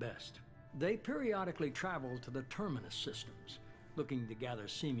enigmatic at best. They periodically travel to the terminus systems, looking to gather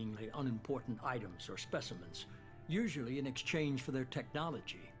seemingly unimportant items or specimens, usually in exchange for their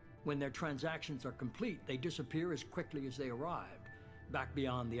technology. When their transactions are complete, they disappear as quickly as they arrived, back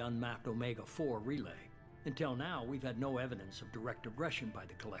beyond the unmapped Omega 4 relay. Until now, we've had no evidence of direct aggression by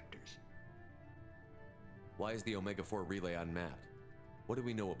the collectors. Why is the Omega 4 relay unmapped? What do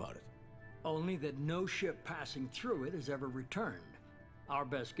we know about it? Only that no ship passing through it has ever returned. Our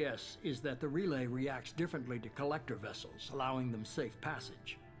best guess is that the relay reacts differently to collector vessels, allowing them safe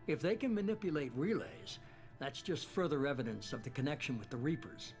passage. If they can manipulate relays, that's just further evidence of the connection with the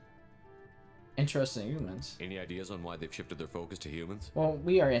Reapers. Interesting humans. Any ideas on why they've shifted their focus to humans? Well,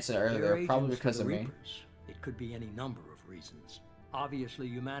 we already answered earlier, They're probably agents because for of the me. Reapers. It could be any number of reasons. Obviously,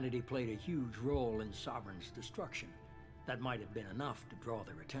 humanity played a huge role in Sovereign's destruction. That might have been enough to draw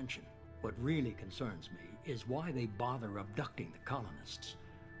their attention. What really concerns me is why they bother abducting the colonists.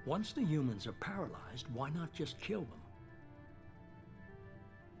 Once the humans are paralyzed, why not just kill them?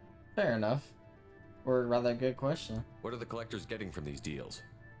 Fair enough. Or rather, a good question. What are the collectors getting from these deals?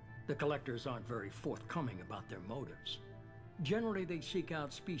 The collectors aren't very forthcoming about their motives. Generally, they seek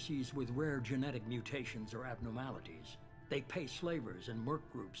out species with rare genetic mutations or abnormalities. They pay slavers and merc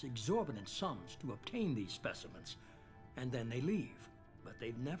groups exorbitant sums to obtain these specimens, and then they leave. But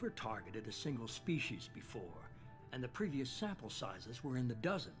they've never targeted a single species before, and the previous sample sizes were in the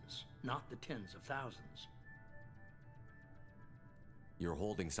dozens, not the tens of thousands. You're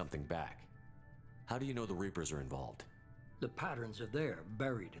holding something back. How do you know the Reapers are involved? The patterns are there,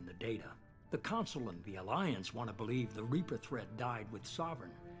 buried in the data. The Council and the Alliance want to believe the Reaper threat died with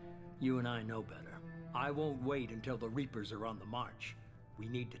Sovereign. You and I know better. I won't wait until the Reapers are on the march. We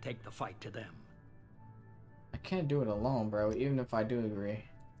need to take the fight to them. I can't do it alone, bro, even if I do agree.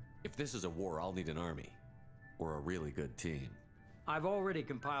 If this is a war, I'll need an army. Or a really good team. I've already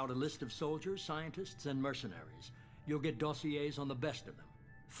compiled a list of soldiers, scientists, and mercenaries. You'll get dossiers on the best of them.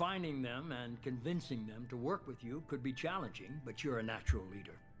 Finding them and convincing them to work with you could be challenging, but you're a natural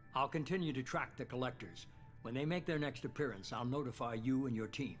leader. I'll continue to track the collectors. When they make their next appearance, I'll notify you and your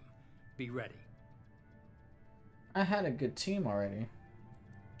team. Be ready. I had a good team already.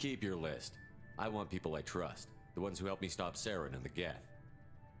 Keep your list. I want people I trust. The ones who helped me stop Saren and the Geth.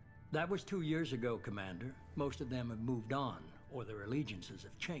 That was 2 years ago, Commander. Most of them have moved on, or their allegiances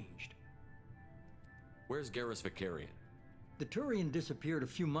have changed. Where's Garrus Vicarian? The Turian disappeared a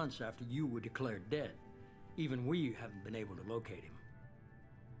few months after you were declared dead. Even we haven't been able to locate him.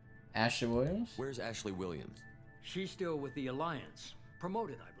 Ashley Williams? Where's Ashley Williams? She's still with the Alliance.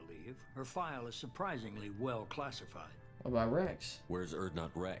 Promoted, I believe. Her file is surprisingly well classified. What about Rex? Where's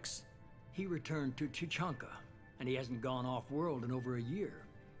Erdnot Rex? He returned to Chichanka, and he hasn't gone off-world in over a year.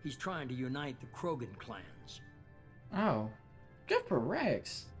 He's trying to unite the Krogan clans. Oh, good for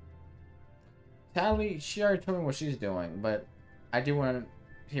Rex. Tally, she already told me what she's doing, but I do want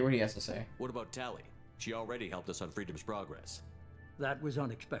to hear what he has to say. What about Tally? She already helped us on Freedom's Progress. That was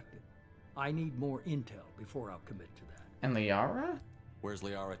unexpected. I need more intel before I'll commit to that. And Liara? Where's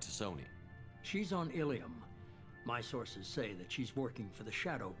Liara Tassoni? She's on Ilium. My sources say that she's working for the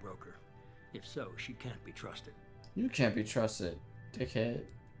Shadow Broker. If so, she can't be trusted. You can't be trusted, dickhead.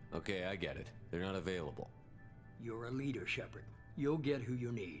 Okay, I get it. They're not available. You're a leader, Shepard. You'll get who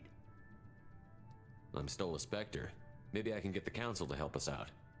you need. I'm still a Spectre. Maybe I can get the Council to help us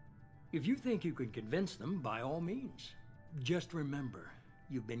out. If you think you can convince them, by all means. Just remember,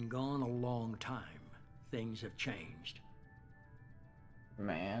 you've been gone a long time. Things have changed.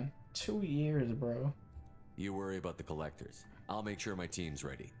 Man, 2 years, bro. You worry about the collectors. I'll make sure my team's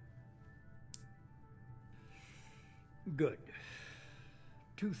ready. Good.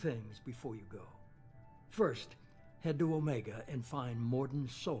 2 things before you go. First, head to Omega and find Mordin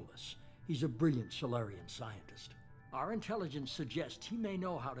Solus. He's a brilliant Solarian scientist. Our intelligence suggests he may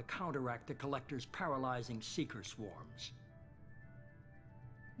know how to counteract the Collector's paralyzing Seeker swarms.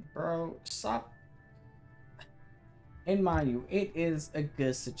 Bro, stop. And mind you, it is a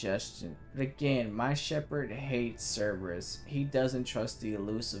good suggestion. But again, my Shepard hates Cerberus. He doesn't trust the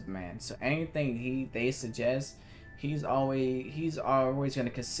elusive man. So anything they suggest, he's always gonna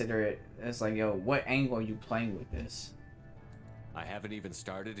consider it as like, yo, what angle are you playing with this? I haven't even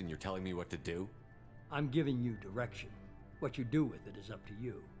started and you're telling me what to do? I'm giving you direction. What you do with it is up to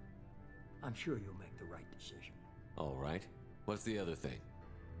you. I'm sure you'll make the right decision. All right. What's the other thing?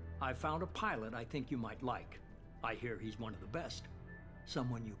 I found a pilot I think you might like. I hear he's one of the best.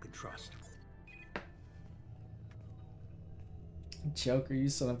 Someone you can trust. Joker, you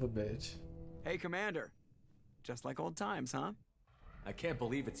son of a bitch. Hey, Commander. Just like old times, huh? I can't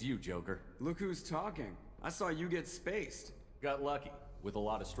believe it's you, Joker. Look who's talking. I saw you get spaced. Got lucky, with a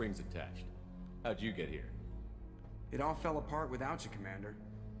lot of strings attached. How'd you get here? It all fell apart without you, Commander.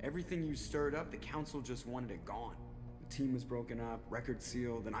 Everything you stirred up, the Council just wanted it gone. The team was broken up, record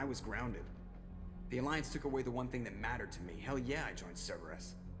sealed, and I was grounded. The Alliance took away the one thing that mattered to me. Hell yeah, I joined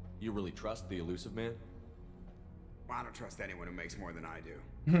Cerberus. You really trust the elusive man? Well, I don't trust anyone who makes more than I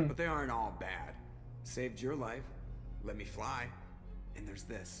do. But they aren't all bad. Saved your life, let me fly, and there's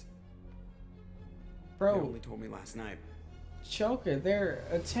this. Bro. They only told me last night. Joker, they're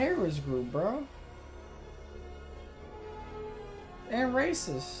a terrorist group, bro. And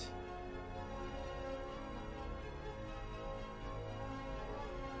racist.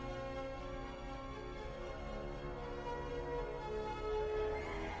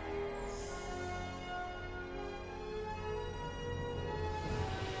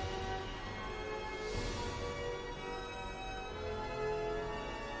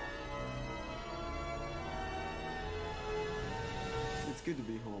 It's good to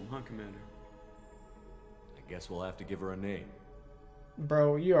be home, huh, Commander? I guess we'll have to give her a name.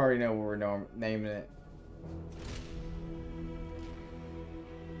 Bro, you already know what we're naming it.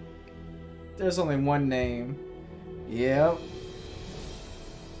 There's only one name. Yep.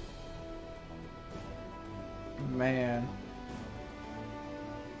 Man.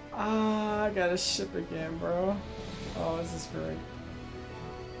 Ah, I got a ship again, bro. Oh, this is great.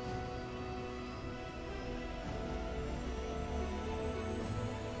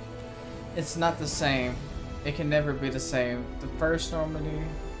 It's not the same. It can never be the same. The first Normandy,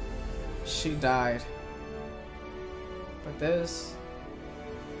 she died. But this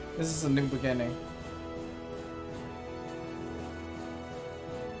is a new beginning.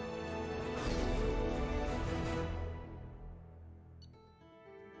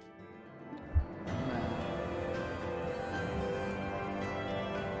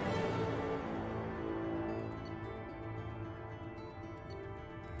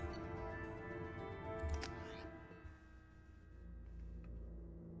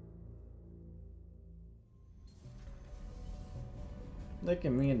 Look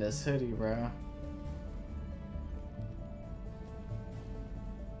at me in this hoodie, bro.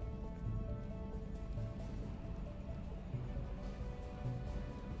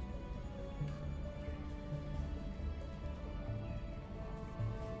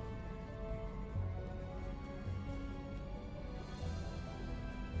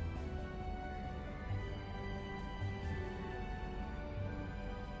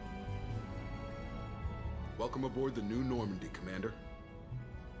 Welcome aboard the new Normandy, Commander.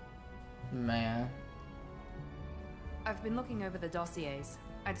 Man. I've been looking over the dossiers.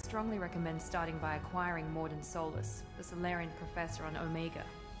 I'd strongly recommend starting by acquiring Morden Solus, the Solarian professor on Omega.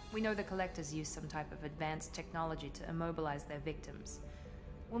 We know the Collectors use some type of advanced technology to immobilize their victims.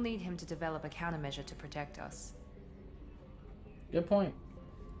 We'll need him to develop a countermeasure to protect us. Good point.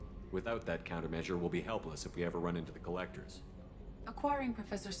 Without that countermeasure, we'll be helpless if we ever run into the Collectors. Acquiring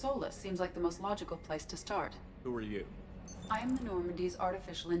Professor Solus seems like the most logical place to start. Who are you? I am the Normandy's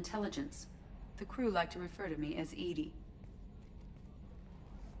artificial intelligence. The crew like to refer to me as Edie.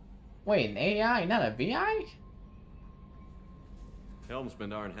 Wait, an AI, not a VI?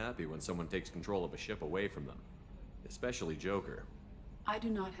 Helmsmen aren't happy when someone takes control of a ship away from them. Especially Joker. I do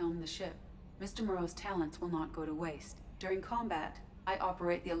not helm the ship. Mr. Moreau's talents will not go to waste. During combat, I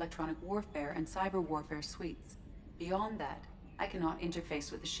operate the electronic warfare and cyber warfare suites. Beyond that, I cannot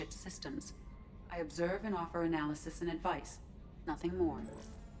interface with the ship's systems. I observe and offer analysis and advice. Nothing more.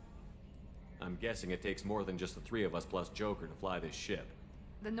 I'm guessing it takes more than just the three of us plus Joker to fly this ship.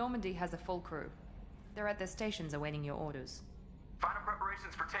 The Normandy has a full crew. They're at their stations awaiting your orders. Final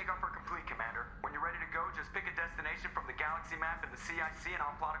preparations for takeoff are complete, Commander. When you're ready to go, just pick a destination from the galaxy map and the CIC and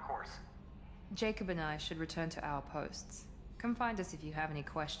I'll plot a course. Jacob and I should return to our posts. Come find us if you have any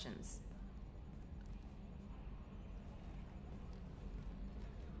questions.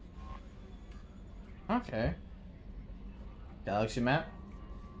 Okay. Galaxy map.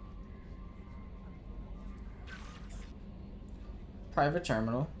 Private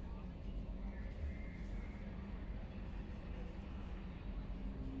terminal.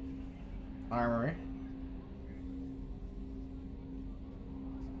 Armory.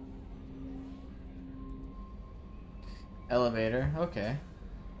 Elevator. Okay.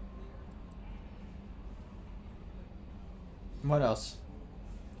 What else?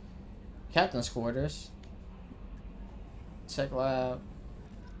 Captain's quarters. Tech lab.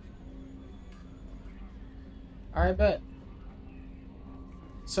 Alright, bet.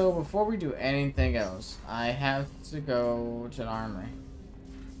 So before we do anything else, I have to go to the armory.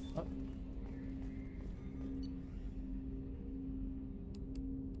 Oh.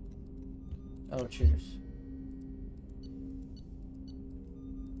 Oh, cheers.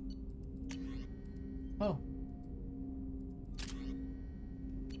 Oh.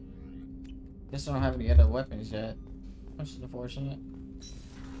 Guess I don't have any other weapons yet. Which is unfortunate.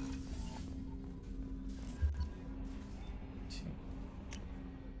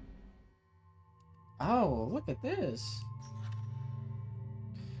 Oh, look at this.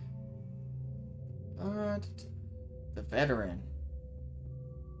 The veteran.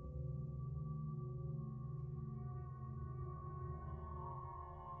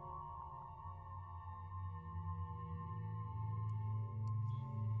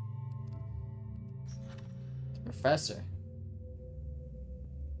 Professor.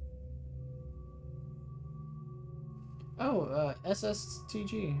 Oh,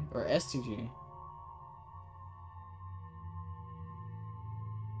 SSTG or STG.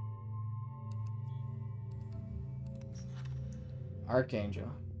 Archangel.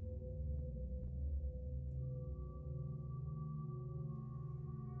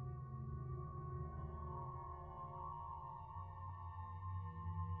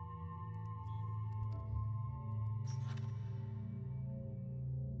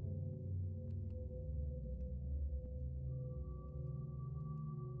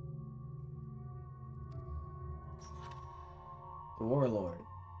 Warlord.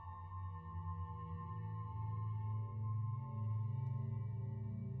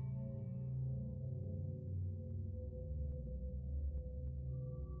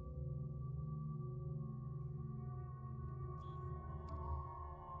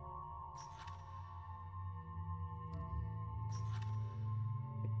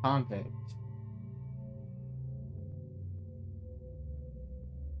 Convict.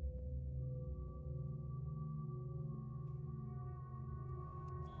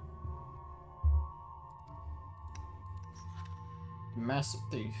 Massive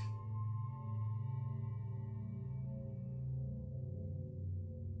thief.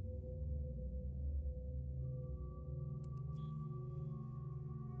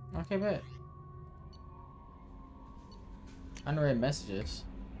 Okay, bet. Unread messages.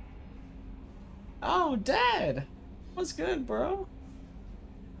 Oh, Dad! What's good, bro?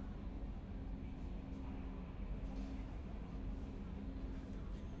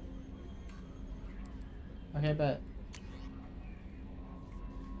 Okay, bet.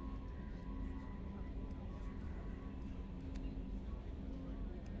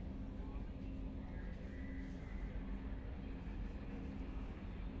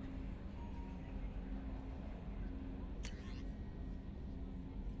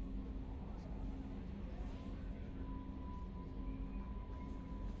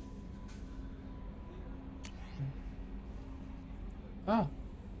 Oh.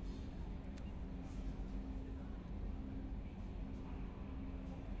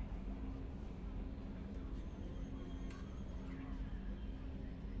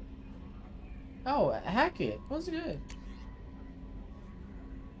 Oh, hack it. What's good?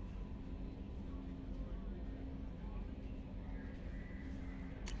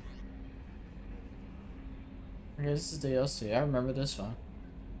 Okay, this is DLC. I remember this one.